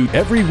brought to you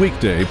every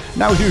weekday.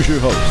 Now here's your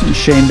host.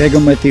 Shane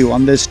Bigham with you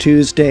on this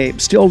Tuesday.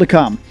 Still to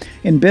come.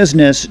 In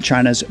business,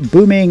 China's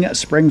booming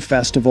Spring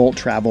Festival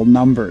travel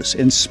numbers.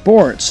 In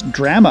sports,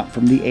 drama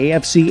from the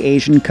AFC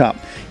Asian Cup.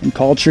 In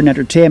culture and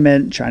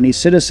entertainment, Chinese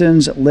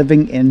citizens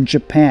living in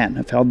Japan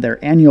have held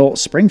their annual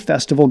Spring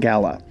Festival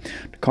Gala.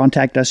 To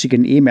contact us, you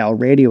can email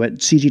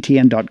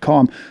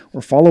radio@cgtn.com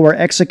or follow our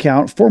X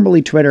account,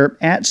 formerly Twitter,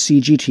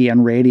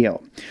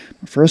 @CGTNRadio.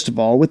 First of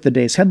all, with the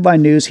day's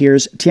headline news,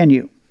 here's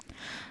Tianyu.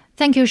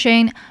 Thank you,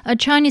 Shane. A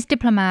Chinese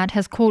diplomat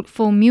has called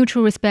for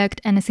mutual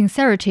respect and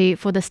sincerity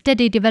for the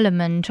steady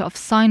development of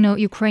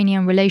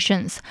Sino-Ukrainian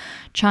relations.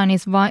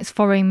 Chinese Vice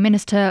Foreign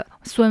Minister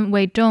Sun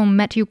Weidong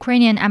met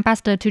Ukrainian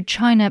ambassador to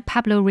China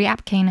Pablo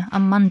Ryabkin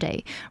on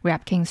Monday.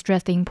 Ryabkin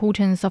stressed the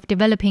importance of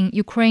developing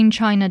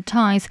Ukraine-China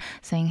ties,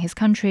 saying his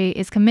country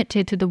is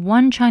committed to the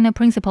One China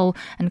principle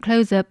and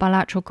closer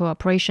bilateral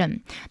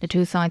cooperation. The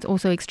two sides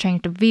also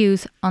exchanged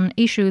views on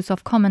issues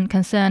of common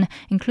concern,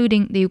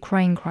 including the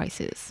Ukraine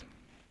crisis.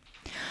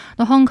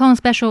 The Hong Kong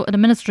Special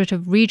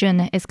Administrative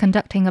Region is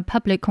conducting a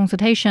public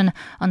consultation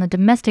on the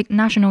domestic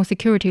national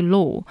security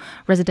law.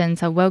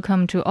 Residents are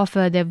welcome to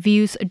offer their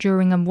views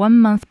during a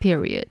 1-month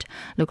period.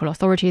 Local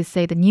authorities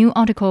say the new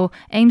article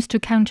aims to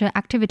counter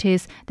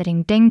activities that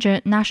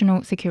endanger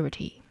national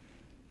security.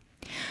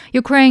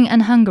 Ukraine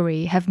and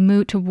Hungary have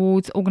moved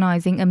towards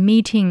organizing a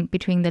meeting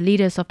between the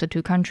leaders of the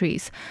two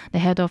countries. The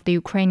head of the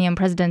Ukrainian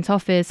president's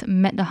office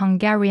met the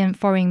Hungarian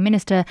foreign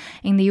minister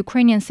in the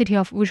Ukrainian city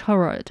of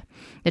Uzhhorod.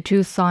 The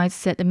two sides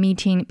said the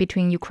meeting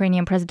between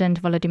Ukrainian President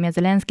Volodymyr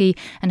Zelensky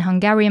and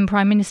Hungarian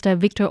Prime Minister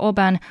Viktor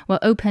Orban will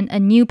open a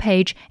new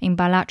page in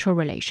bilateral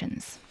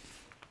relations.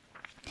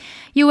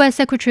 U.S.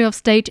 Secretary of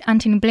State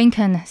Antony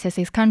Blinken says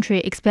his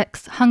country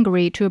expects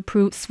Hungary to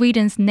approve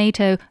Sweden's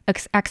NATO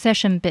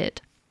accession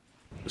bid.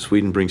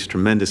 Sweden brings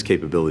tremendous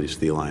capabilities to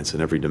the alliance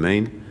in every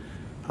domain.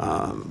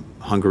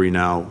 Hungary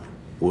now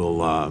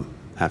will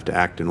have to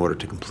act in order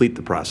to complete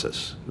the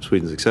process of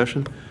Sweden's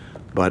accession,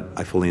 but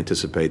I fully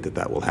anticipate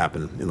that will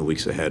happen in the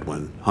weeks ahead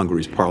when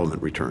Hungary's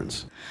parliament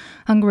returns.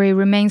 Hungary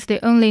remains the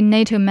only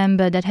NATO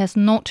member that has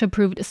not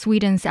approved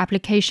Sweden's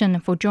application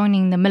for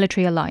joining the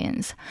military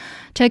alliance.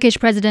 Turkish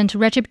President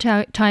Recep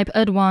Tayyip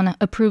Erdogan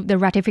approved the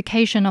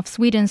ratification of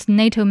Sweden's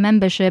NATO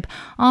membership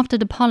after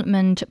the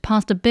parliament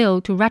passed a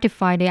bill to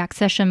ratify the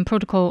accession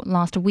protocol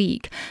last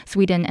week.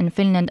 Sweden and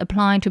Finland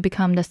applied to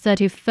become the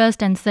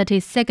 31st and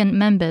 32nd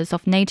members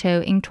of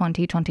NATO in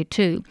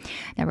 2022.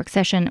 Their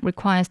accession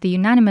requires the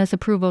unanimous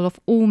approval of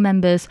all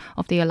members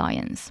of the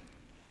alliance.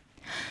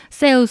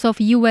 Sales of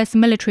U.S.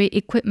 military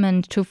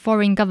equipment to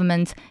foreign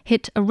governments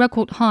hit a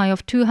record high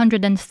of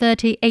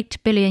 $238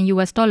 billion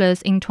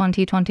in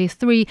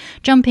 2023,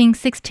 jumping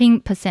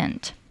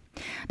 16%.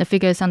 The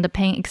figures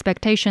underpin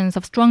expectations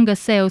of stronger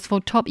sales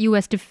for top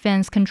U.S.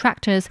 defense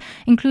contractors,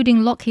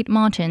 including Lockheed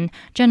Martin,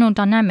 General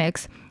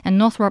Dynamics, and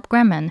Northrop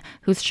Grumman,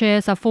 whose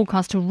shares are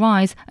forecast to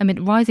rise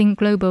amid rising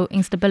global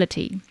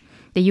instability.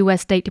 The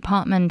U.S. State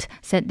Department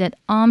said that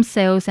arms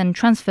sales and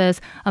transfers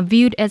are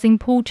viewed as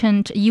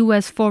important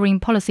U.S.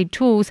 foreign policy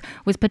tools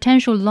with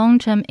potential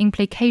long-term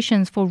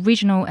implications for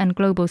regional and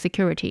global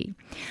security.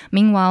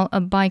 Meanwhile,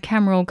 a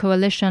bicameral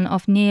coalition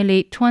of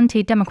nearly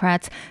 20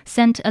 Democrats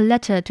sent a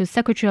letter to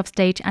Secretary of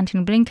State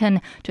Antony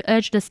Blinken to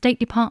urge the State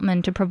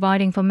Department to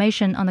provide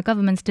information on the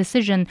government's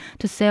decision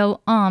to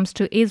sell arms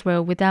to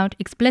Israel without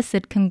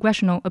explicit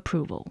congressional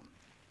approval.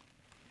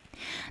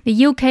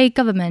 The UK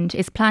government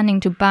is planning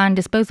to ban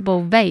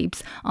disposable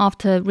vapes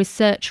after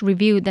research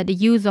revealed that the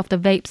use of the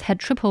vapes had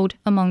tripled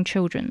among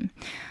children.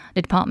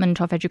 The Department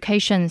of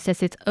Education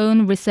says its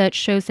own research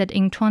shows that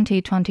in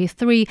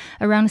 2023,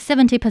 around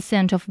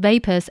 70% of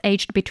vapers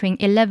aged between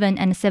 11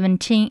 and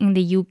 17 in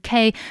the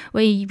UK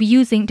were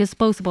using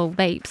disposable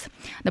vapes.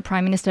 The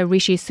Prime Minister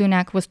Rishi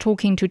Sunak was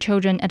talking to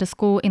children at a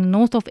school in the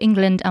north of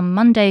England on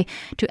Monday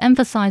to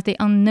emphasise the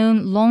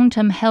unknown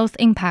long-term health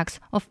impacts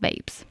of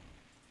vapes.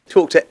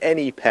 Talk to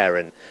any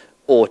parent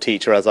or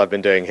teacher, as I've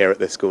been doing here at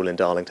this school in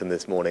Darlington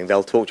this morning,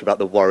 they'll talk to you about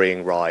the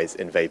worrying rise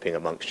in vaping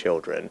amongst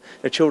children.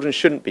 Now, children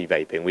shouldn't be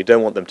vaping. We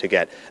don't want them to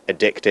get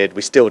addicted.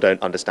 We still don't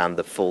understand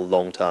the full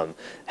long-term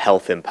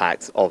health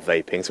impacts of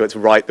vaping. So it's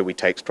right that we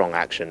take strong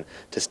action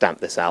to stamp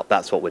this out.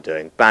 That's what we're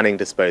doing, banning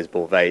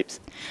disposable vapes.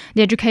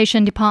 The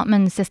Education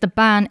Department says the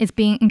ban is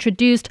being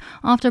introduced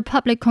after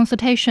public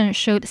consultation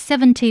showed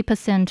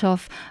 70%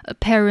 of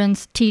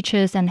parents,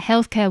 teachers and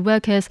healthcare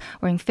workers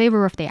were in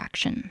favor of the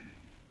action.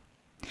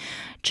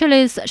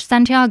 Chile's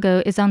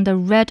Santiago is under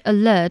red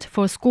alert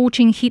for a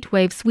scorching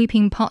heatwave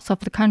sweeping parts of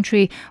the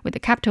country, with the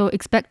capital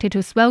expected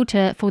to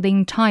swelter for the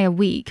entire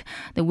week.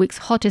 The week's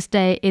hottest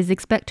day is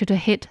expected to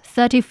hit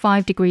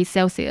 35 degrees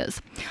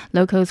Celsius.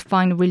 Locals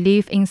find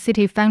relief in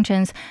city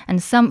fountains,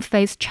 and some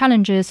face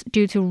challenges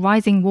due to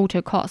rising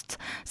water costs.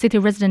 City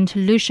resident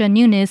Lucia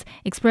Nunes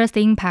expressed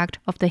the impact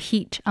of the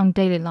heat on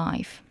daily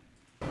life.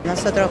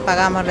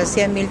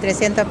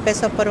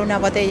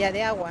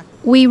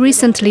 We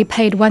recently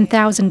paid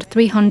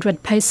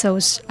 1,300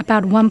 pesos,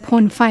 about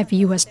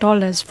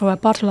 $1.5 for a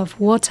bottle of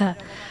water.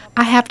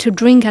 I have to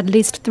drink at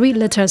least 3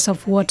 liters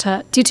of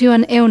water due to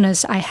an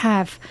illness I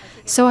have,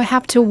 so I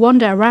have to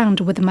wander around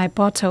with my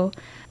bottle.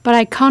 But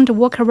I can't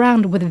walk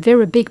around with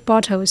very big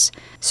bottles,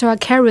 so I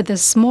carry the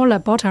smaller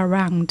bottle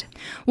around.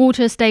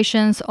 Water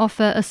stations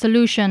offer a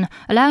solution,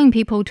 allowing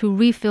people to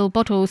refill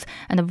bottles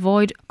and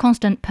avoid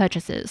constant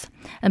purchases.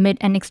 Amid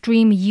an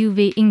extreme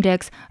UV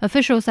index,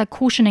 officials are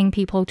cautioning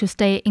people to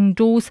stay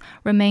indoors,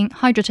 remain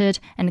hydrated,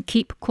 and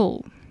keep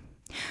cool.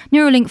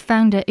 Neuralink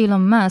founder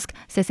Elon Musk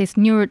says his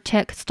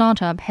neurotech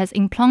startup has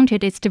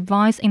implanted its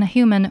device in a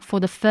human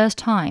for the first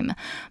time.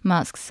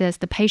 Musk says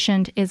the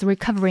patient is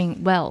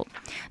recovering well.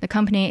 The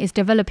company is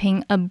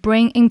developing a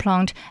brain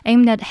implant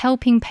aimed at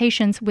helping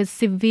patients with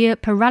severe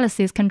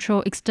paralysis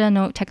control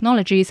external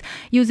technologies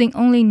using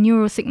only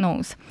neural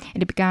signals.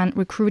 It began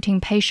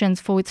recruiting patients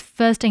for its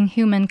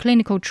first-in-human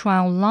clinical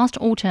trial last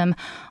autumn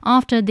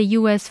after the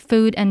U.S.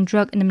 Food and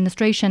Drug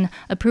Administration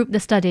approved the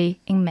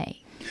study in May.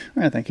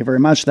 All right, thank you very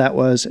much. That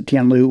was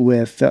Tian Lu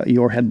with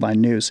your headline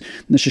news.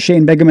 This is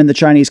Shane Bigham in the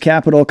Chinese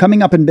capital.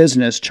 Coming up in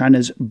business,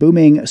 China's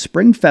booming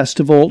Spring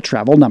Festival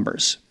travel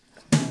numbers.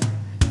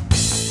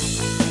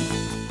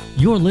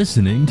 You're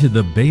listening to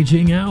the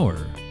Beijing Hour.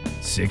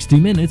 60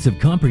 minutes of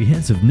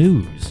comprehensive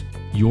news.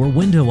 Your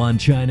window on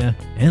China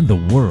and the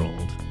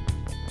world.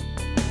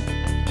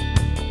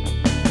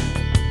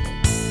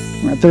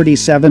 We're at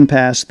 37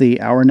 past the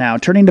hour now.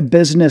 Turning to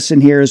business,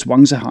 and here's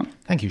Wang Zihang.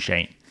 Thank you,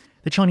 Shane.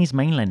 The Chinese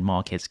mainland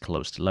markets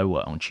closed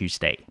lower on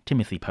Tuesday.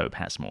 Timothy Pope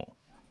has more.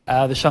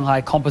 The Shanghai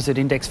Composite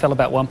Index fell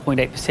about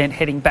 1.8%,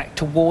 heading back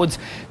towards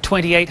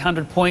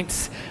 2,800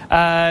 points.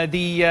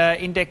 The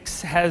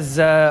index has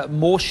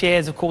more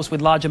shares, of course,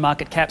 with larger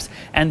market caps,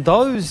 and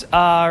those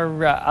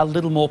are a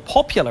little more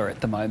popular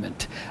at the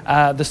moment.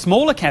 The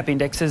smaller cap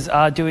indexes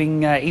are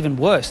doing even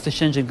worse. The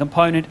Shenzhen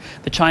Component,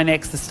 the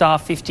Chinex, the Star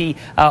 50,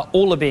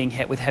 all are being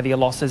hit with heavier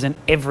losses, and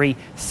every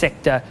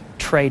sector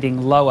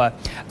trading lower.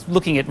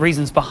 Looking at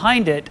reasons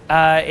behind it,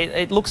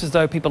 it looks as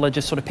though people are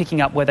just sort of picking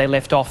up where they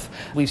left off.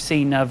 We've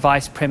seen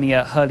Vice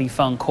Premier He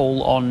Lifeng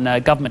call on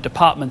government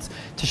departments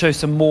to show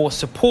some more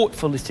support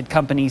for listed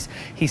companies.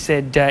 He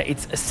said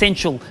it's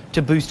essential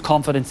to boost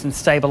confidence and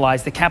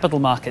stabilise the capital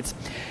markets.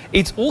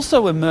 It's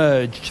also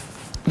emerged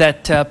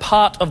that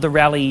part of the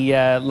rally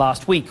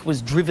last week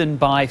was driven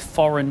by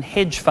foreign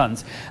hedge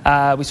funds.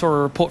 We saw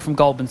a report from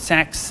Goldman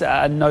Sachs,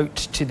 a note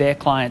to their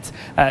clients,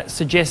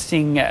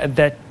 suggesting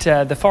that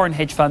the foreign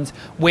hedge funds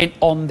went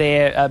on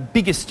their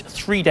biggest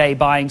 3-day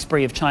buying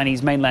spree of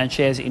Chinese mainland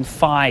shares in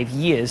 5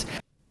 years.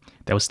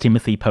 That was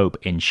Timothy Pope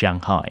in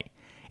Shanghai.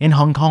 In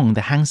Hong Kong,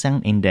 the Hang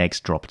Seng Index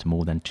dropped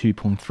more than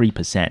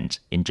 2.3%.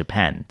 In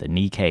Japan, the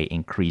Nikkei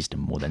increased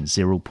more than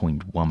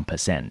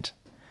 0.1%.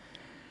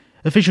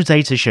 Official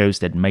data shows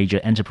that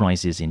major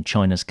enterprises in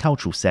China's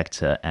cultural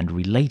sector and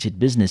related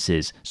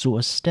businesses saw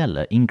a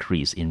stellar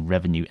increase in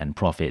revenue and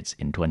profits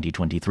in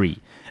 2023.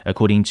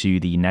 According to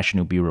the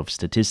National Bureau of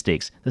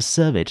Statistics, the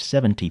surveyed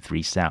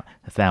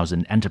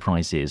 73,000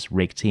 enterprises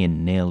raked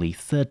in nearly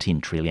 13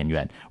 trillion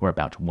yuan, or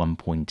about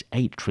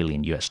 $1.8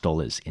 trillion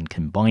in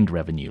combined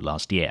revenue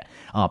last year,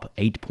 up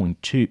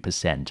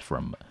 8.2%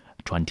 from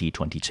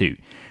 2022.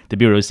 The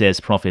Bureau says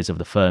profits of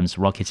the firms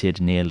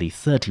rocketed nearly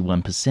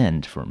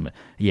 31% from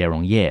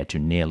year-on-year to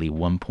nearly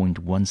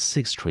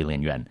 1.16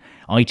 trillion yuan.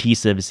 IT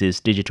services,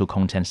 digital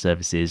content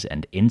services,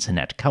 and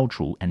internet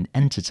cultural and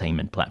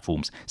entertainment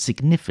platforms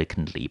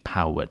significantly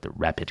powered the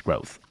rapid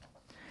growth.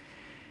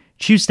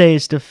 Tuesday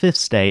is the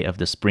 5th day of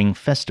the Spring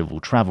Festival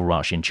travel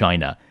rush in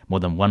China. More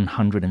than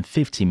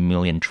 150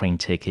 million train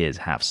tickets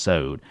have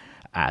sold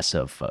as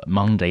of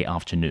Monday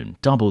afternoon,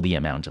 double the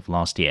amount of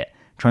last year.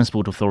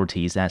 Transport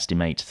authorities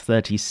estimate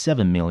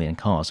 37 million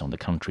cars on the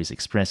country's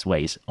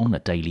expressways on a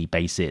daily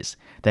basis.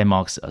 That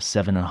marks a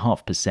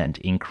 7.5%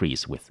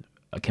 increase with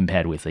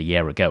compared with a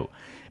year ago.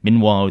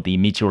 Meanwhile, the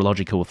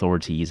meteorological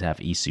authorities have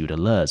issued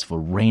alerts for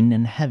rain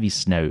and heavy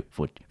snow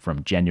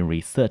from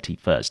January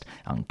 31st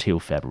until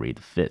February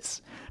the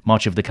 5th.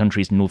 Much of the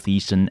country's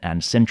northeastern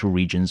and central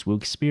regions will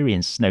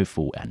experience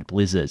snowfall and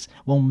blizzards,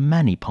 while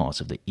many parts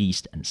of the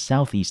east and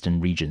southeastern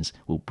regions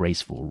will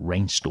brace for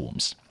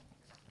rainstorms.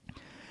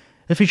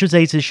 Official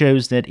data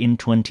shows that in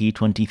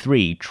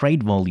 2023,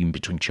 trade volume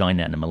between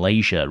China and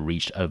Malaysia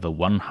reached over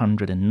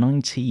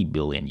 $190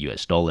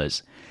 billion.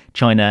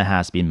 China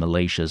has been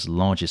Malaysia's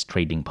largest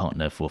trading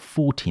partner for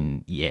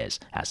 14 years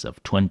as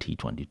of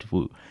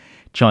 2022.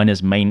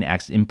 China's main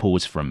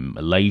imports from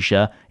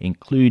Malaysia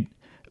include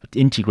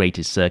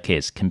integrated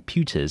circuits,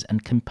 computers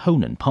and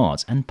component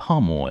parts, and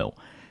palm oil.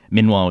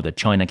 Meanwhile, the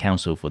China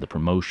Council for the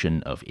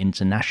Promotion of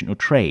International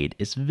Trade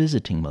is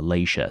visiting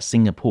Malaysia,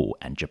 Singapore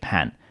and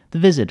Japan. The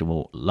visit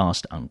will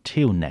last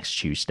until next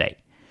Tuesday.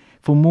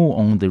 For more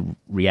on the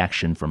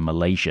reaction from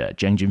Malaysia,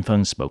 Zhang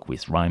Junfeng spoke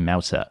with Ryan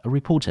Meltzer, a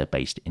reporter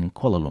based in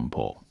Kuala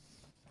Lumpur.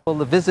 Well,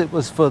 the visit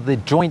was for the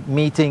joint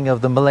meeting of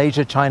the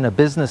Malaysia-China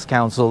Business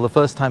Council, the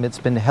first time it's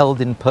been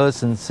held in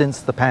person since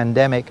the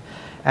pandemic.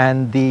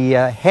 And the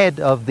head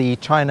of the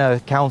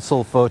China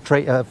Council for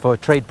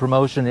Trade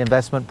Promotion,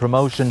 Investment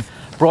Promotion,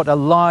 brought a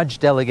large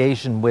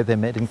delegation with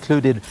him. It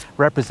included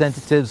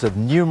representatives of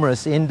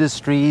numerous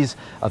industries,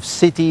 of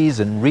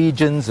cities and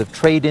regions, of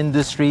trade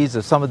industries,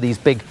 of some of these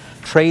big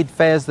trade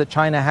fairs that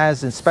China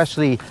has,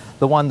 especially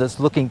the one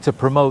that's looking to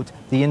promote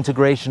the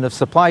integration of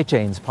supply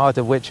chains, part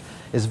of which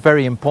is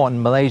very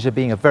important, Malaysia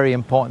being a very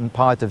important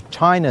part of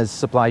China's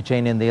supply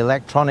chain in the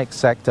electronics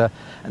sector.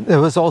 And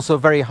there was also a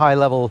very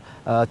high-level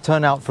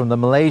turnout from the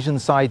Malaysian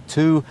side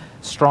too,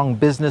 strong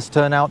business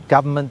turnout,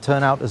 government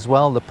turnout as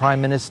well. The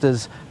Prime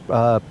Minister's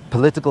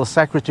political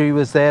secretary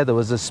was there. There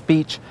was a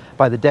speech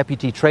by the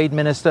Deputy Trade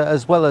Minister,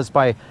 as well as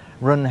by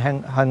Run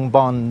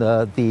Hangbon,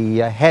 the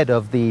head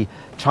of the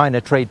China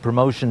Trade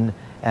Promotion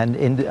and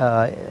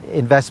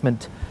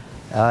Investment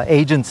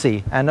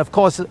Agency. And of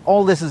course,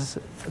 all this is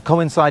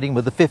coinciding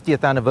with the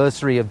 50th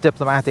anniversary of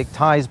diplomatic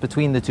ties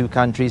between the two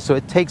countries, so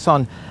it takes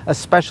on a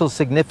special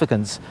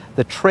significance.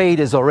 The trade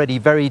is already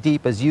very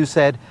deep, as you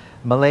said.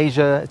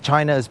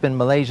 China has been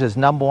Malaysia's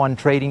 #1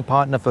 trading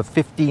partner for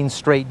 15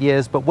 straight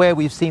years, but where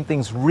we've seen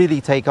things really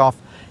take off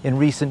in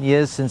recent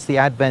years since the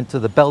advent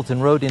of the Belt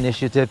and Road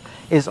Initiative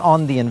is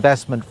on the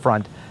investment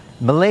front.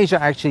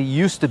 Malaysia actually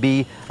used to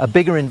be a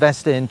bigger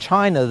investor in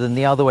China than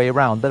the other way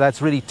around, but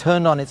that's really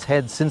turned on its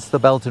head since the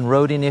Belt and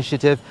Road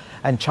Initiative,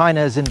 and China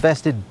has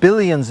invested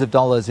billions of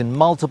dollars in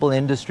multiple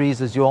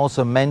industries, as you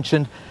also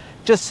mentioned.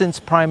 Just since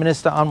Prime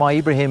Minister Anwar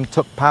Ibrahim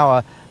took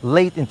power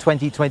late in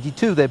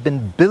 2022, there have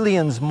been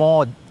billions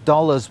more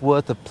dollars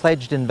worth of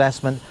pledged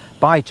investment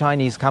by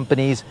Chinese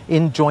companies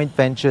in joint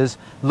ventures,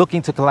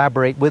 looking to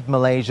collaborate with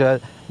Malaysia,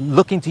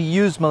 looking to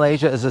use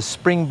Malaysia as a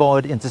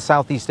springboard into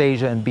Southeast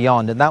Asia and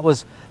beyond. And that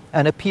was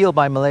an appeal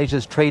by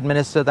Malaysia's trade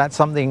minister. That's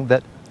something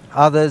that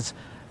others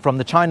from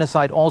the China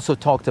side also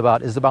talked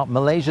about, is about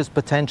Malaysia's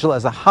potential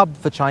as a hub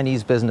for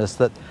Chinese business,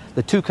 that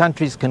the two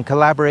countries can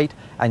collaborate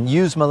and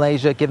use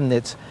Malaysia, given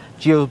its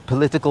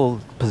geopolitical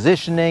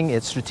positioning,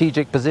 its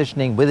strategic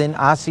positioning within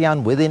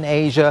ASEAN, within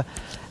Asia.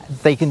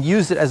 They can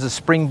use it as a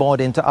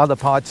springboard into other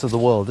parts of the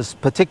world,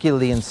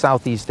 particularly in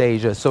Southeast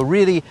Asia. So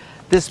really,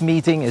 this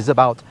meeting is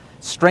about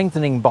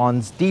strengthening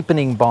bonds,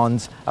 deepening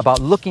bonds, about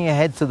looking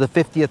ahead to the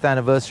 50th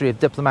anniversary of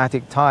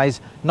diplomatic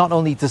ties, not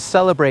only to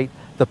celebrate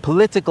the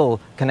political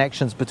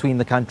connections between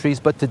the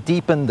countries, but to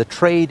deepen the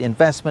trade,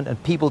 investment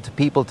and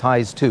people-to-people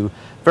ties too.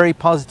 Very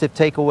positive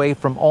takeaway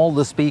from all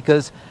the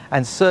speakers,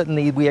 and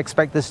certainly we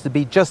expect this to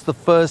be just the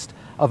first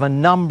of a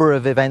number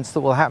of events that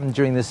will happen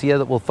during this year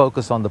that will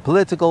focus on the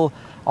political,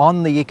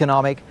 on the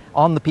economic,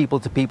 on the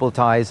people-to-people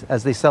ties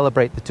as they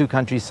celebrate, the two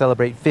countries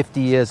celebrate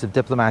 50 years of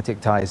diplomatic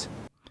ties.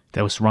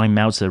 That was Ryan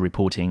Meltzer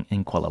reporting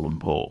in Kuala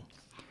Lumpur.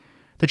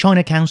 The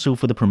China Council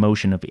for the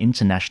Promotion of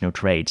International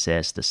Trade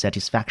says the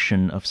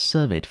satisfaction of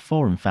surveyed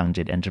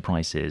foreign-funded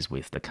enterprises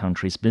with the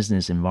country's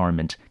business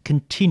environment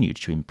continued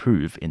to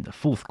improve in the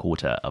fourth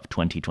quarter of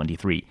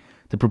 2023.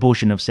 The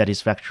proportion of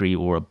satisfactory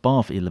or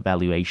above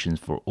evaluations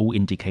for all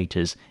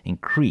indicators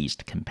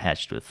increased compared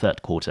to the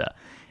third quarter.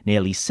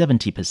 Nearly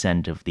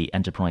 70% of the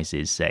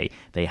enterprises say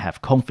they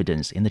have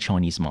confidence in the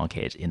Chinese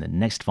market in the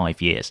next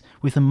 5 years,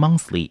 with a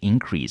monthly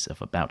increase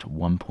of about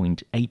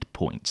 1.8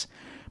 points.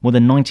 More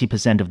than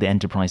 90% of the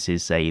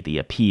enterprises say the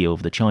appeal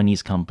of the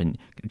Chinese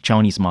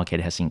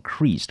market has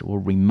increased or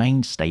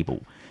remained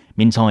stable.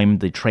 Meantime,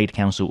 the Trade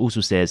Council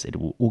also says it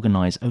will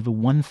organize over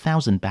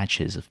 1,000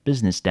 batches of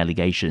business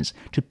delegations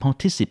to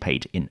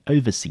participate in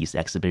overseas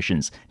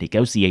exhibitions,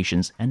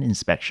 negotiations, and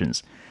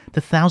inspections. The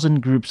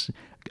 1,000 Groups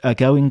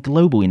Going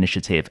Global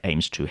initiative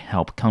aims to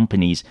help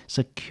companies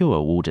secure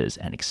orders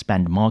and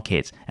expand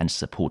markets and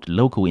support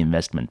local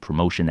investment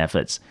promotion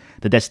efforts.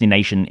 The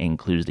destination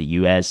includes the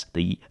US,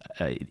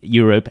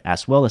 Europe,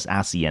 as well as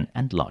ASEAN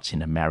and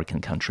Latin American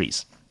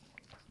countries.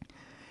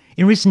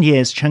 In recent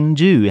years,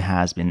 Chengdu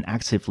has been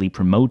actively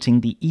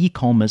promoting the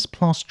e-commerce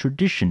plus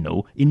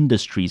traditional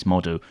industries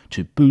model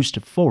to boost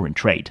foreign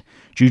trade.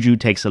 Juju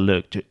takes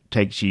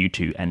you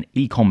to an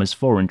e-commerce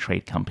foreign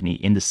trade company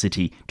in the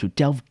city to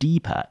delve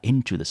deeper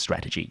into the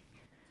strategy.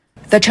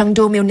 The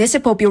Chengdu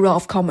Municipal Bureau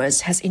of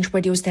Commerce has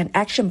introduced an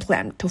action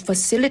plan to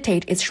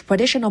facilitate its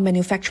traditional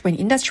manufacturing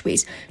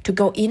industries to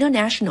go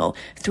international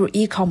through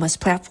e-commerce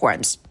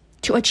platforms.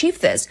 To achieve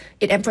this,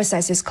 it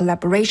emphasizes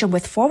collaboration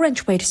with foreign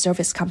trade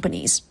service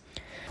companies.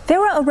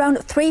 There are around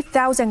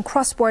 3,000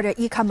 cross-border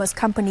e-commerce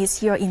companies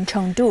here in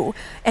Chengdu,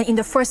 and in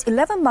the first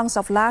 11 months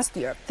of last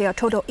year, their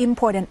total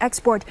import and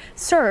export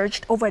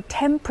surged over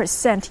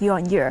 10%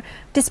 year-on-year,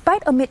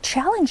 despite amid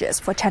challenges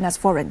for China's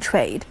foreign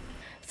trade.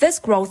 This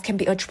growth can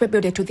be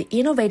attributed to the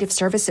innovative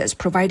services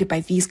provided by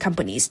these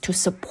companies to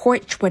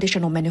support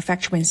traditional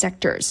manufacturing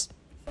sectors.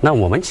 那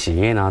我们企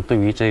业呢，对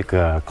于这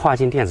个跨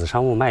境电子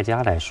商务卖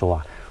家来说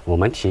啊，我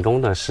们提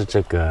供的是这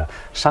个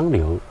商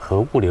流和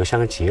物流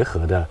相结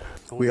合的。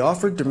We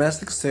offer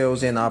domestic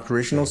sales and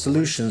operational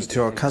solutions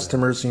to our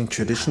customers in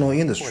traditional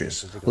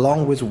industries,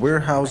 along with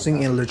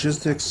warehousing and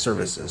logistics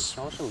services.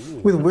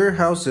 With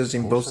warehouses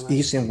in both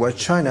East and West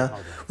China,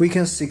 we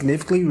can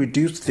significantly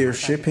reduce their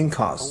shipping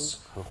costs.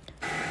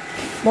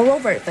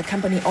 Moreover, the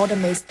company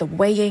automates the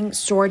weighing,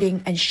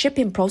 sorting, and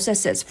shipping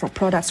processes for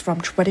products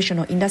from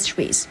traditional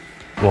industries.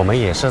 我们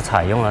也是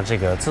采用了这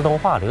个自动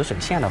化流水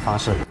线的方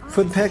式。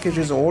For the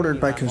packages ordered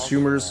by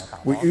consumers,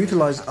 we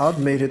utilize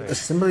automated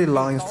assembly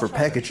lines for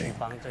packaging.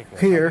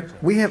 Here,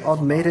 we have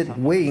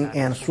automated weighing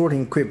and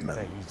sorting equipment.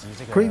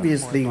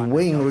 Previously,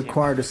 weighing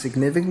required a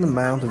significant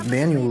amount of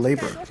manual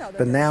labor,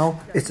 but now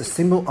it's a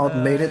simple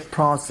automated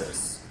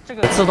process.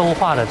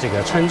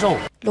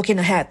 Looking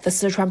ahead, the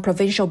Sichuan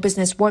Provincial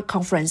Business World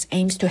Conference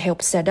aims to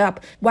help set up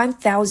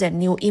 1,000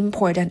 new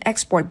import and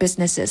export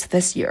businesses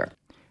this year.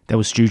 That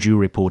was Juju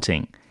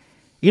reporting.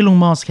 Elon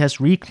Musk has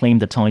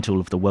reclaimed the title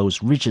of the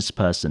world's richest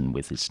person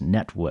with his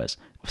net worth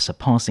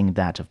surpassing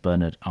that of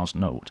Bernard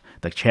Arnault,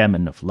 the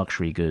chairman of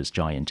luxury goods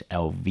giant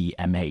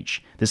LVMH.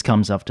 This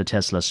comes after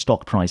Tesla's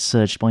stock price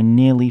surged by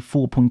nearly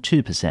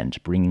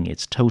 4.2%, bringing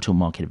its total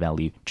market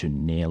value to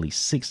nearly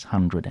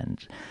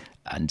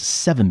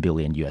 $607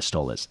 billion.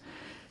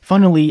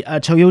 Finally,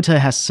 Toyota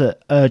has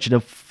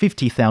urged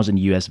 50,000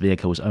 US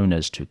vehicles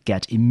owners to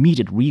get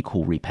immediate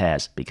recall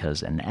repairs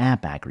because an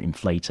airbag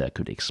inflator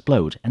could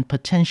explode and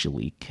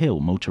potentially kill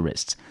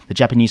motorists. The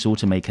Japanese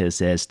automaker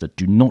says the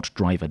do not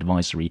drive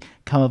advisory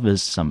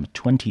covers some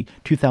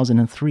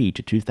 2003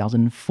 to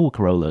 2004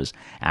 Corollas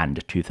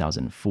and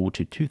 2004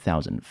 to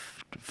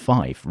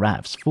 2005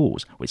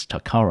 RAV4s with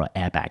Takara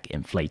airbag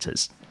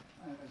inflators.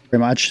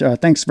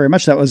 Thanks very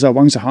much. That was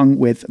Wang Zihang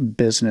with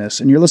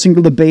Business. And you're listening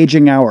to the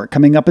Beijing Hour.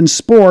 Coming up in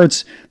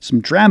sports, some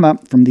drama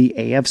from the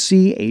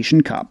AFC Asian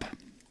Cup.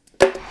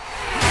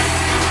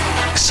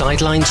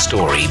 Sideline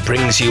Story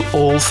brings you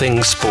all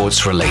things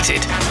sports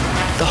related.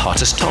 The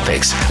hottest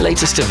topics,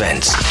 latest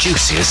events,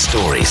 juiciest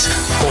stories,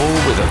 all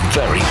with a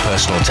very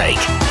personal take.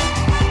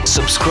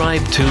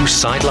 Subscribe to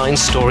Sideline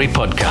Story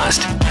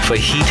Podcast for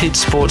heated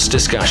sports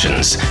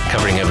discussions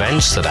covering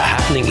events that are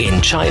happening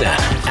in China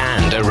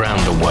and around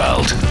the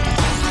world.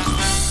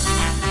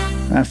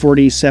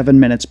 47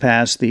 minutes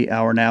past the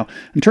hour now.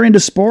 And turning to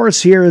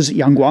sports, here is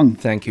Yang Guang.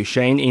 Thank you,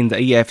 Shane. In the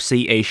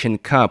AFC Asian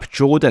Cup,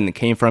 Jordan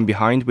came from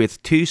behind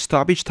with 2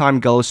 stoppage time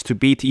goals to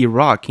beat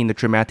Iraq in the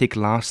dramatic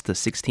last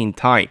 16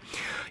 tie.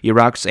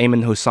 Iraq's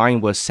Ayman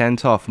Hussein was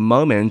sent off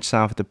moments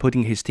after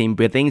putting his team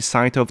within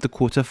sight of the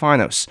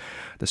quarterfinals.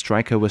 The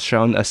striker was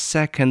shown a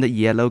second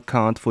yellow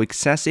card for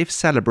excessive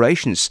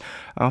celebrations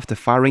after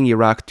firing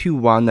Iraq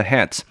 2-1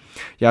 ahead.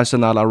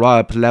 Yasser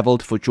Al-Arab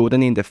leveled for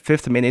Jordan in the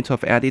 5th minute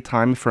of added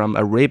time from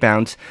a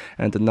rebound,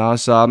 and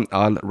Nazar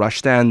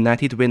Al-Rashdan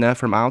netted winner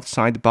from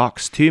outside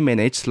box 2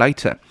 minutes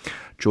later.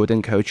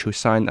 Jordan coach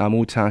Hussein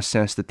Amuta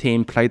says the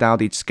team played out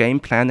its game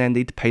plan and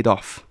it paid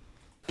off.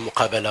 The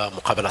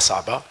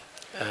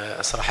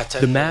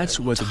match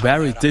was a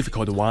very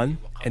difficult one,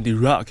 and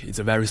Iraq is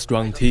a very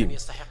strong team.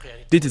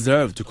 They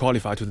deserve to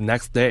qualify to the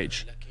next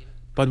stage.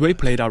 But we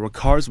played our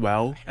cards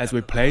well as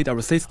we played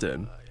our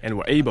system and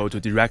were able to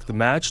direct the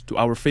match to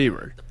our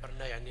favor.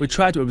 We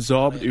tried to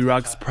absorb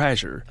Iraq's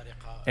pressure,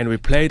 and we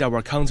played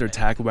our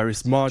counterattack very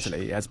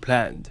smartly as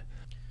planned.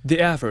 The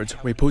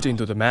effort we put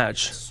into the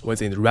match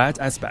was in the right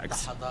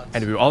aspects,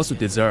 and we also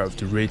deserve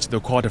to reach the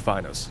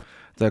quarterfinals.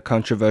 The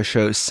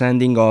controversial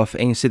sending-off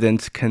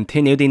incident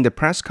continued in the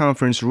press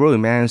conference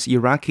room as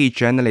Iraqi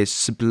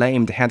journalists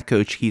blamed head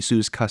coach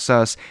Jesus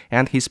Casas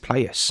and his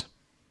players.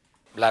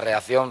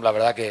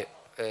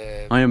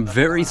 I am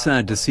very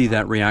sad to see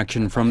that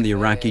reaction from the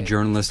Iraqi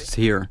journalists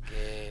here.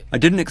 I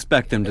didn't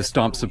expect them to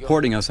stop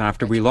supporting us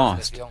after we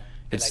lost.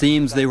 It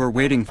seems they were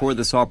waiting for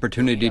this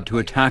opportunity to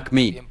attack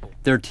me,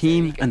 their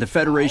team, and the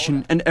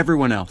federation, and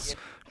everyone else.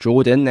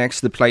 Jordan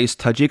next plays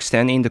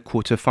Tajikistan in the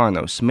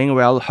quarterfinals.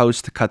 Meanwhile,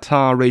 host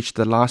Qatar reached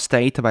the last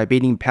 8 by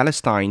beating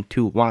Palestine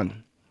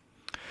 2-1.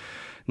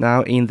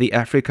 Now in the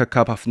Africa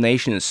Cup of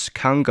Nations,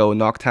 Congo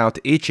knocked out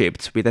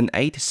Egypt with an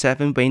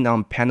 8-7 win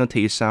on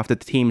penalties after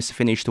the teams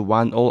finished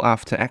 1-1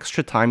 after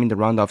extra time in the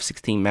round of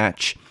 16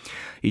 match.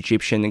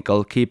 Egyptian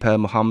goalkeeper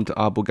Mohamed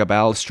Abu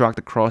Gabel struck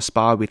the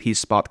crossbar with his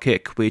spot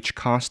kick, which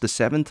cost the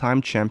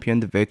 7-time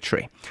champion the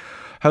victory.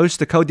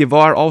 Host Côte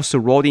d'Ivoire also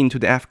rolled into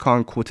the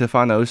AFCON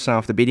quarterfinals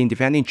after beating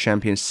defending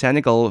champion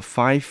Senegal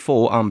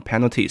 5-4 on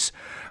penalties.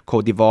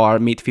 Côte d'Ivoire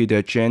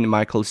midfielder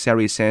Jean-Michel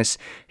Seri says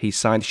his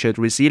side showed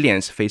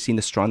resilience facing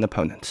the strong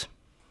opponent.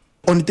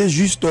 We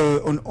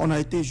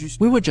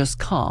were just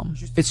calm.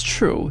 It's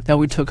true that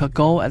we took a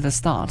goal at the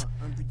start,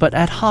 but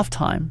at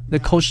halftime, the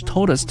coach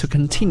told us to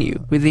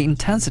continue with the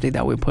intensity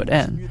that we put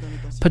in,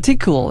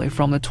 particularly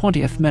from the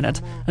 20th minute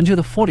until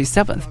the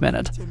 47th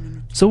minute.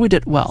 So we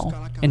did well,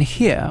 and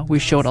here we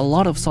showed a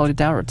lot of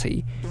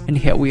solidarity, and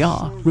here we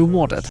are,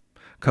 rewarded.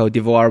 Côte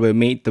d'Ivoire will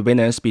meet the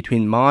winners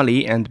between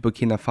Mali and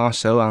Burkina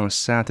Faso on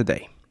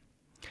Saturday.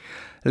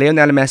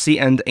 Lionel Messi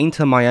and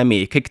Inter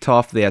Miami kicked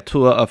off their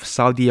tour of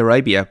Saudi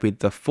Arabia with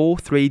the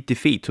 4-3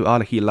 defeat to Al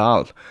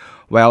Hilal.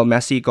 While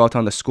Messi got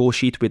on the score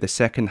sheet with the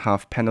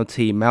second-half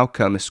penalty,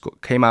 Malcolm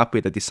came up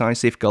with a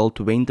decisive goal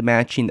to win the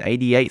match in the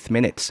 88th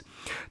minute.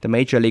 The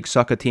Major League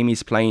Soccer team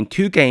is playing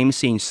 2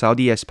 games in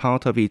Saudi as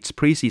part of its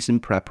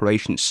preseason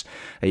preparations.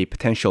 A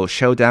potential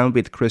showdown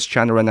with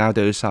Cristiano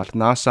Ronaldo's Al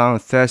Nassr on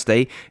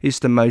Thursday is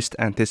the most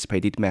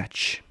anticipated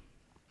match.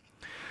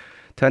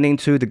 Turning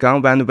to the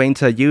Gangwon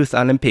Winter Youth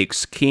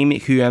Olympics, Kim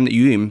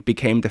Hyun-yoon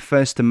became the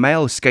first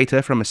male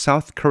skater from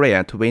South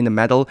Korea to win a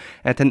medal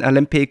at an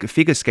Olympic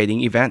figure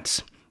skating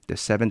event. The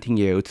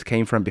 17-year-old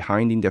came from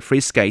behind in the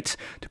free skate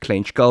to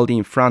clinch gold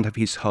in front of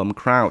his home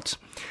crowd.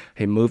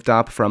 He moved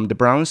up from the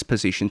bronze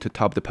position to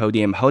top the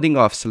podium, holding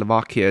off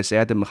Slovakia's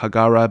Adam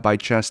Hagara by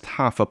just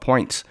half a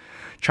point.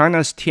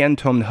 China's Tian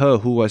Tong-he,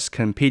 who was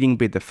competing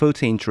with the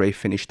foot injury,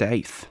 finished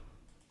 8th.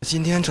 I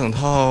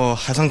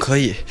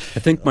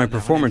think my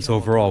performance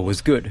overall was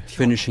good,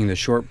 finishing the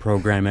short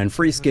program and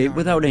free skate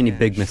without any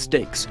big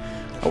mistakes.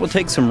 I will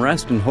take some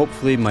rest and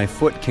hopefully my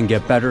foot can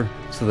get better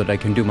so that I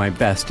can do my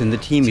best in the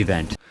team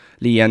event.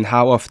 Li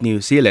Yanhao of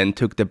New Zealand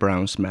took the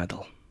bronze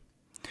medal.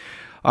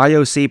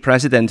 IOC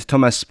President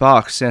Thomas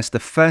Bach says the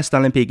first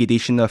Olympic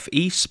edition of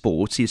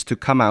esports is to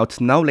come out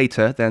no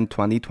later than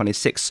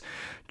 2026.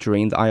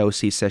 During the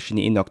IOC session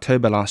in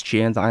October last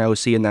year, the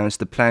IOC announced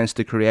the plans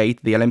to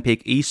create the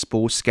Olympic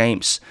esports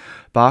games.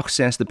 Bach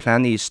says the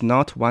plan is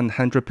not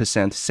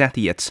 100% set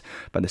yet,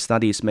 but the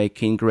study is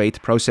making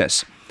great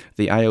progress.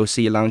 The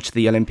IOC launched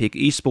the Olympic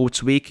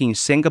Esports Week in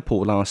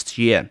Singapore last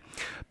year.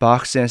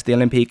 Bach says the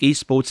Olympic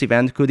esports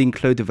event could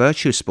include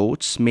virtual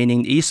sports,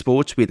 meaning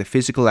esports with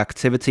physical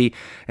activity,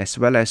 as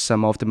well as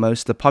some of the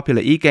most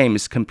popular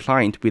e-games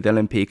compliant with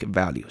Olympic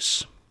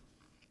values.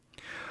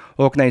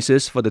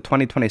 Organizers for the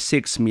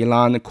 2026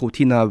 Milan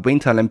Cortina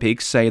Winter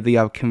Olympics say they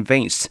are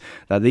convinced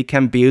that they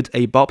can build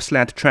a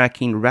bobsled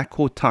track in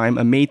record time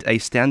amid a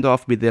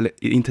standoff with the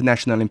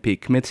International Olympic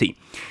Committee.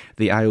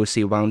 The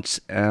IOC wants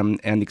an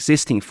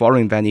existing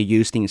foreign venue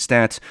used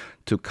instead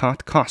to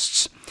cut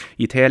costs.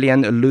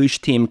 Italian luge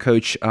team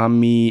coach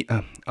Armin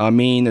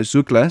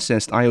Zugler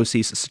says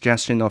IOC's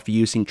suggestion of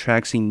using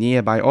tracks in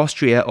nearby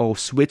Austria or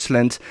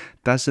Switzerland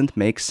doesn't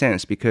make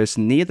sense because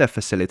neither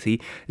facility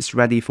is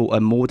ready for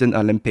a modern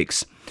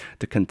Olympics.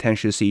 The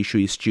contentious issue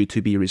is due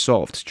to be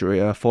resolved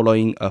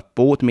following a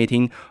board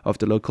meeting of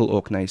the local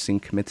organizing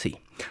committee.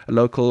 A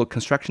local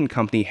construction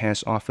company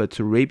has offered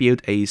to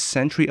rebuild a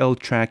century-old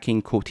track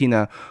in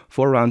Cortina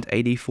for around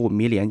 $84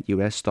 million.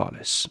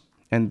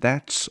 And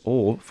that's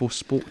all for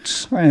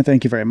sports. All right,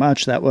 thank you very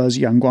much. That was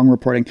Yang Guang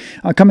reporting.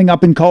 Coming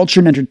up in culture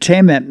and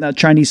entertainment,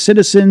 Chinese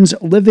citizens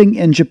living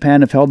in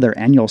Japan have held their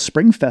annual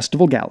Spring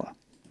Festival Gala.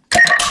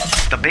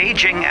 The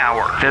Beijing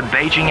Hour. The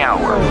Beijing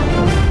Hour.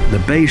 The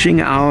Beijing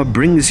Hour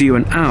brings you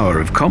an hour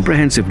of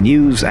comprehensive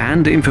news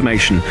and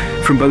information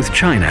from both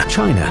China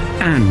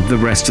and the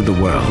rest of the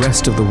world.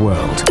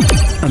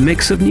 A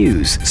mix of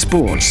news,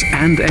 sports,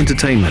 and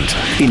entertainment.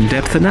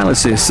 In-depth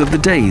analysis of the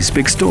day's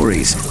big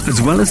stories, as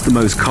well as the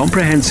most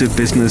comprehensive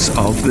business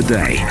of the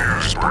day.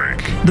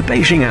 The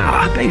Beijing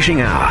Hour.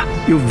 Beijing Hour.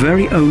 Your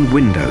very own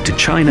window to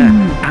China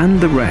and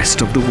the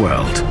rest of the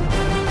world.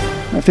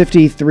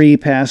 53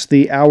 past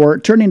the hour.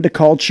 Turning to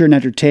culture and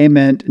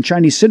entertainment,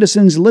 Chinese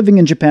citizens living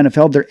in Japan have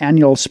held their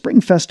annual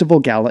Spring Festival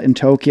Gala in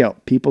Tokyo.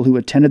 People who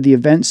attended the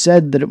event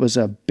said that it was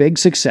a big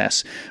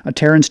success.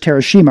 Terence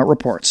Terashima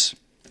reports.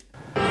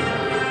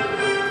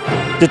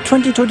 The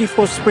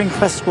 2024 Spring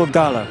Festival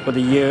Gala for the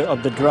Year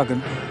of the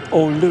Dragon,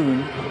 or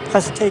Loon,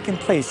 has taken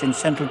place in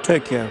central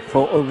Tokyo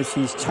for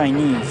overseas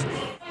Chinese.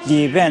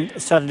 The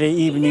event Saturday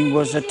evening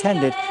was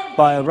attended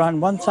by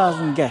around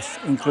 1,000 guests,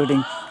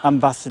 including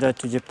Ambassador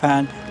to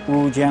Japan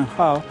Wu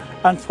Jianhao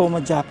and former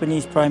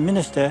Japanese Prime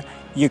Minister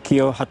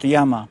Yukio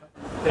Hatoyama.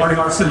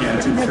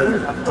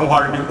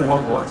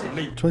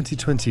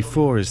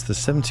 2024 is the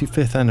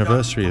 75th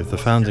anniversary of the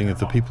founding of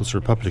the People's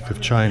Republic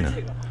of China.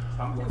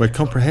 We're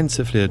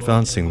comprehensively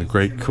advancing the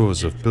great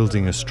cause of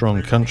building a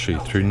strong country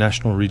through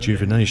national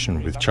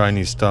rejuvenation with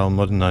Chinese-style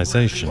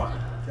modernization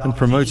and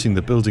promoting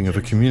the building of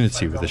a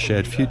community with a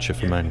shared future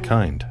for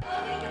mankind.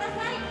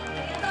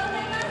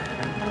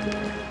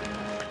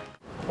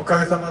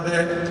 At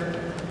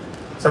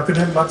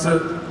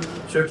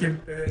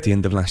the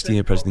end of last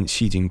year, President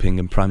Xi Jinping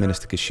and Prime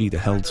Minister Kishida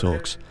held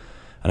talks,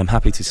 and I'm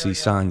happy to see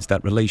signs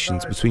that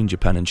relations between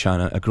Japan and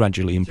China are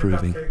gradually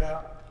improving.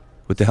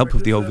 With the help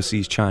of the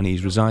overseas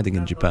Chinese residing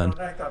in Japan,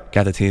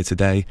 gathered here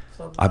today,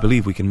 I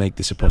believe we can make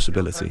this a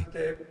possibility.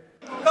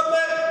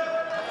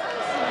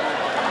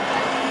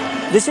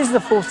 This is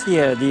the fourth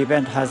year the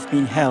event has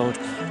been held,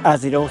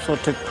 as it also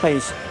took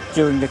place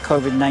during the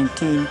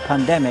COVID-19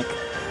 pandemic.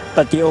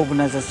 But the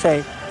organizers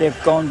say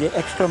they've gone the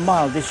extra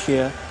mile this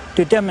year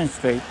to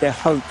demonstrate their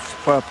hopes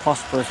for a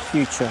prosperous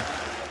future.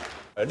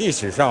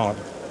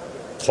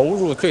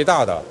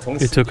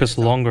 It took us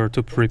longer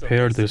to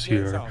prepare this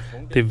year.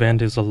 The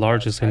event is the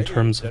largest in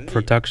terms of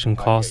production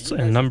costs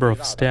and number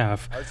of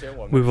staff.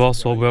 We've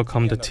also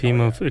welcomed a team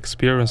of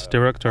experienced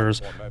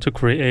directors to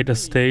create a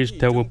stage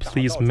that will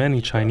please many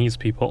Chinese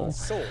people.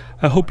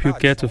 I hope you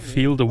get to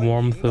feel the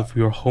warmth of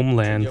your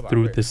homeland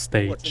through this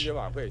stage.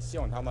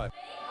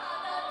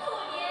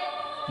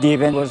 The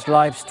event was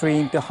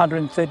live-streamed to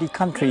 130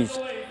 countries.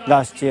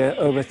 Last year,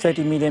 over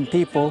 30 million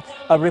people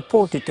are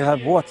reported to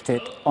have watched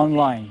it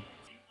online.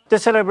 The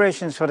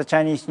celebrations for the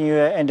Chinese New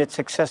Year ended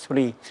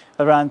successfully.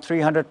 Around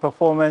 300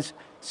 performers,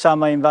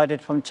 some are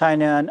invited from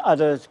China and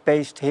others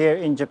based here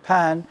in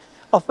Japan,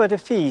 offered a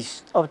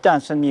feast of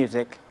dance and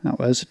music. That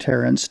was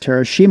Terence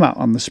Terashima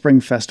on the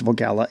Spring Festival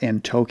Gala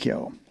in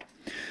Tokyo.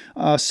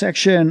 A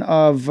section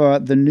of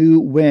the new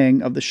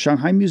wing of the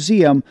Shanghai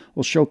Museum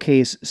will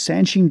showcase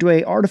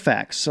Sanxingdui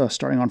artifacts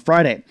starting on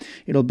Friday.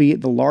 It'll be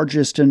the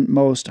largest and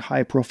most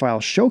high-profile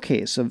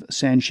showcase of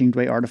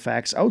Sanxingdui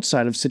artifacts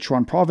outside of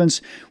Sichuan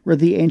province, where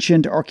the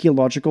ancient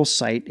archaeological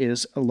site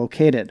is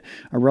located.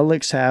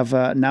 Relics have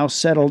now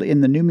settled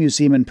in the new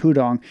museum in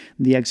Pudong.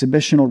 The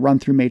exhibition will run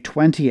through May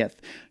 20th.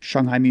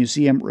 Shanghai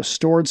Museum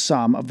restored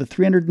some of the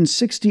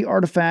 360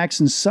 artifacts,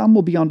 and some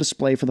will be on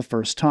display for the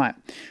first time.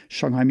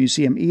 Shanghai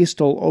Museum East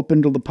will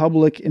open to the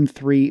public in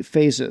 3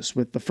 phases,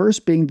 with the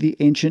first being the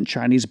ancient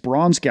Chinese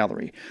bronze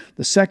gallery.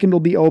 The second will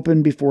be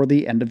open before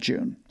the end of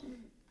June.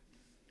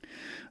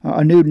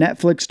 A new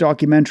Netflix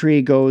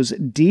documentary goes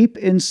deep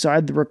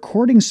inside the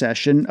recording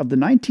session of the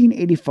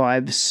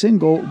 1985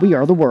 single We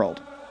Are the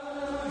World.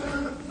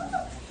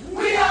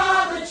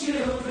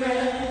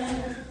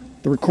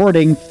 The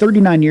recording,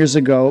 39 years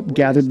ago,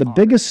 gathered the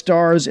biggest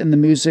stars in the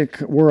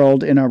music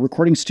world in a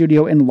recording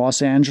studio in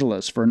Los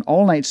Angeles for an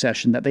all-night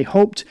session that they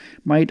hoped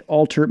might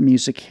alter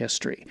music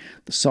history.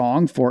 The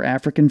song for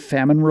African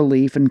famine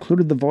relief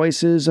included the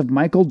voices of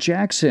Michael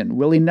Jackson,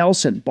 Willie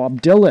Nelson,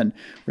 Bob Dylan,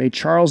 Ray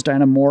Charles,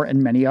 Dinah Moore,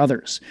 and many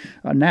others.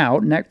 Now,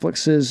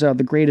 Netflix's The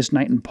Greatest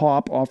Night in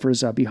Pop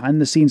offers a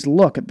behind-the-scenes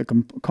look at the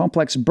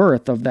complex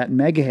birth of that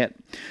mega hit.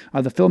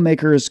 The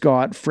filmmakers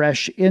got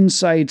fresh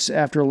insights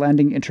after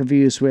landing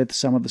interviews with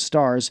some of the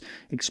stars,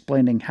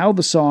 explaining how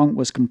the song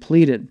was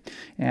completed,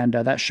 and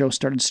that show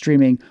started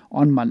streaming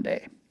on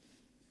Monday.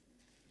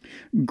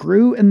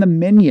 Gru and the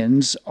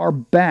Minions are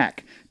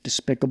back.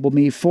 Despicable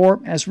Me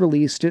 4 has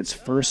released its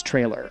first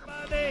trailer.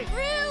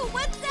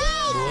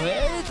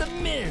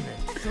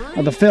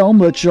 The film,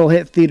 which will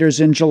hit theaters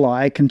in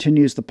July,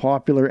 continues the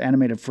popular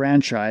animated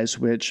franchise,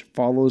 which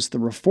follows the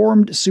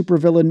reformed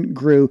supervillain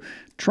Gru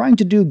trying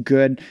to do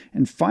good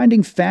and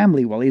finding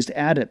family while he's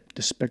at it.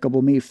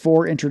 Despicable Me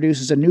 4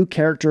 introduces a new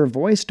character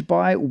voiced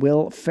by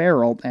Will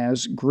Ferrell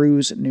as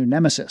Gru's new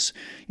nemesis.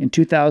 In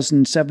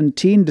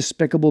 2017,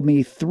 Despicable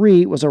Me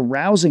 3 was a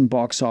rousing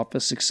box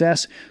office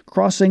success,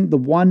 crossing the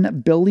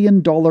 $1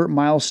 billion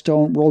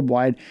milestone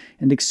worldwide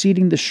and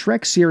exceeding the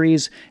Shrek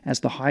series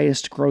as the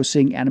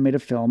highest-grossing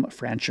animated film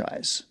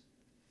franchise.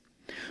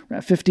 We're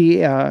at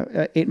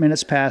 58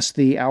 minutes past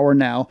the hour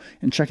now,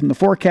 and checking the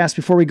forecast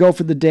before we go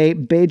for the day,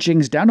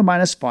 Beijing's down to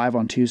 -5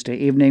 on Tuesday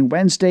evening.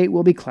 Wednesday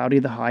will be cloudy,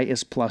 the high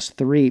is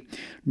 +3.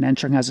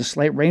 Nanchang has a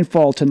slight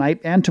rainfall tonight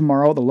and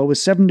tomorrow, the low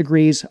is 7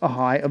 degrees, a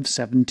high of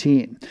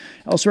 17.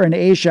 Elsewhere in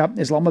Asia,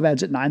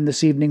 Islamabad's at 9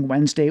 this evening.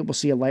 Wednesday will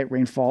see a light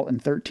rainfall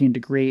and 13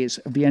 degrees.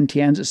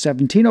 Vientiane's at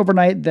 17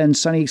 overnight, then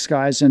sunny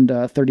skies and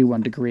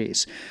 31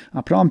 degrees.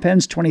 Phnom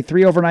Penh's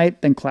 23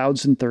 overnight, then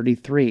clouds and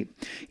 33.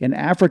 In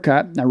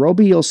Africa,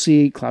 Nairobi, you'll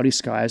see cloudy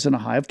skies and a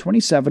high of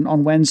 27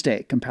 on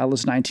Wednesday.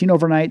 Kampala's 19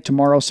 overnight,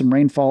 tomorrow some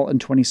rainfall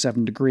and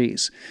 27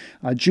 degrees.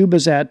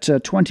 Juba's at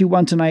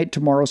 21 tonight,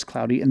 tomorrow's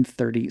cloudy and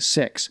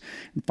 36.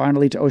 And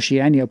finally to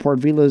Oceania, Port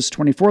Vila's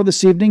 24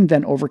 this evening,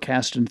 then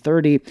overcast and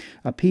 30.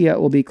 Apia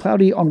will be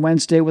cloudy on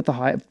Wednesday with a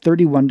high of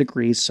 31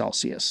 degrees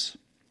Celsius.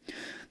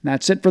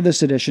 That's it for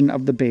this edition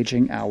of the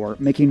Beijing Hour.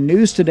 Making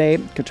news today,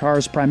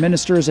 Qatar's Prime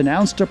Minister has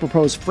announced a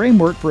proposed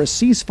framework for a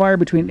ceasefire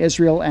between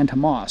Israel and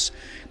Hamas.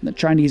 The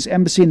Chinese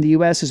embassy in the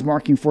U.S. is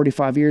marking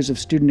 45 years of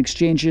student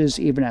exchanges,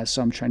 even as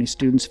some Chinese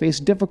students face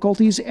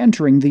difficulties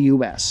entering the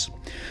U.S.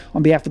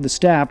 On behalf of the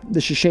staff,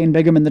 this is Shane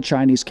Bigham in the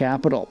Chinese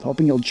capital,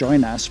 hoping you'll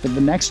join us for the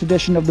next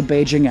edition of the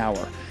Beijing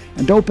Hour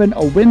and open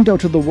a window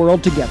to the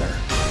world together.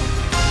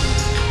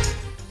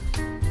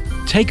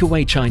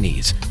 Takeaway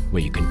Chinese,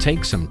 where you can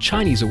take some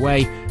Chinese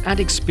away and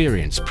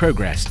experience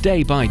progress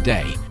day by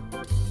day.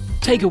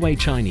 Takeaway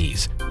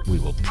Chinese. We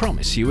will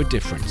promise you a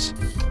difference.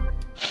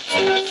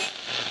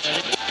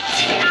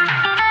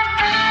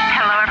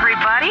 Hello,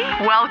 everybody.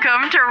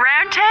 Welcome to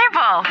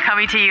Roundtable,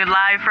 coming to you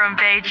live from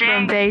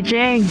Beijing.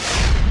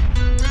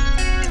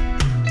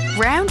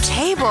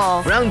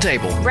 Roundtable.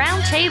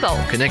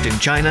 Roundtable. Connecting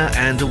China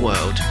and the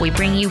world. We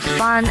bring you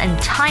fun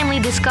and timely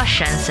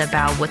discussions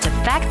about what's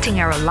affecting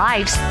our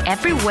lives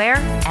everywhere,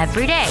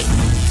 every day.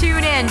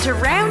 Tune in to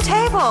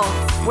Roundtable,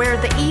 where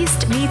the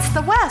East meets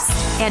the West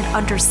and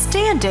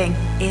understanding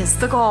is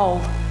the goal.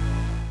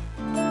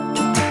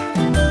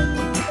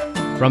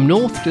 From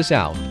north to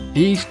south,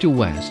 east to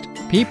west,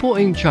 people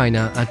in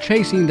China are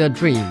chasing their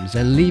dreams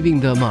and leaving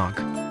their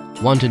mark.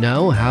 Want to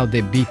know how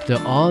they beat the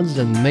odds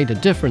and made a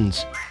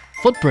difference?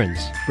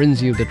 Footprints brings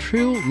you the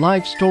true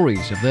life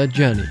stories of their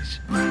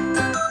journeys.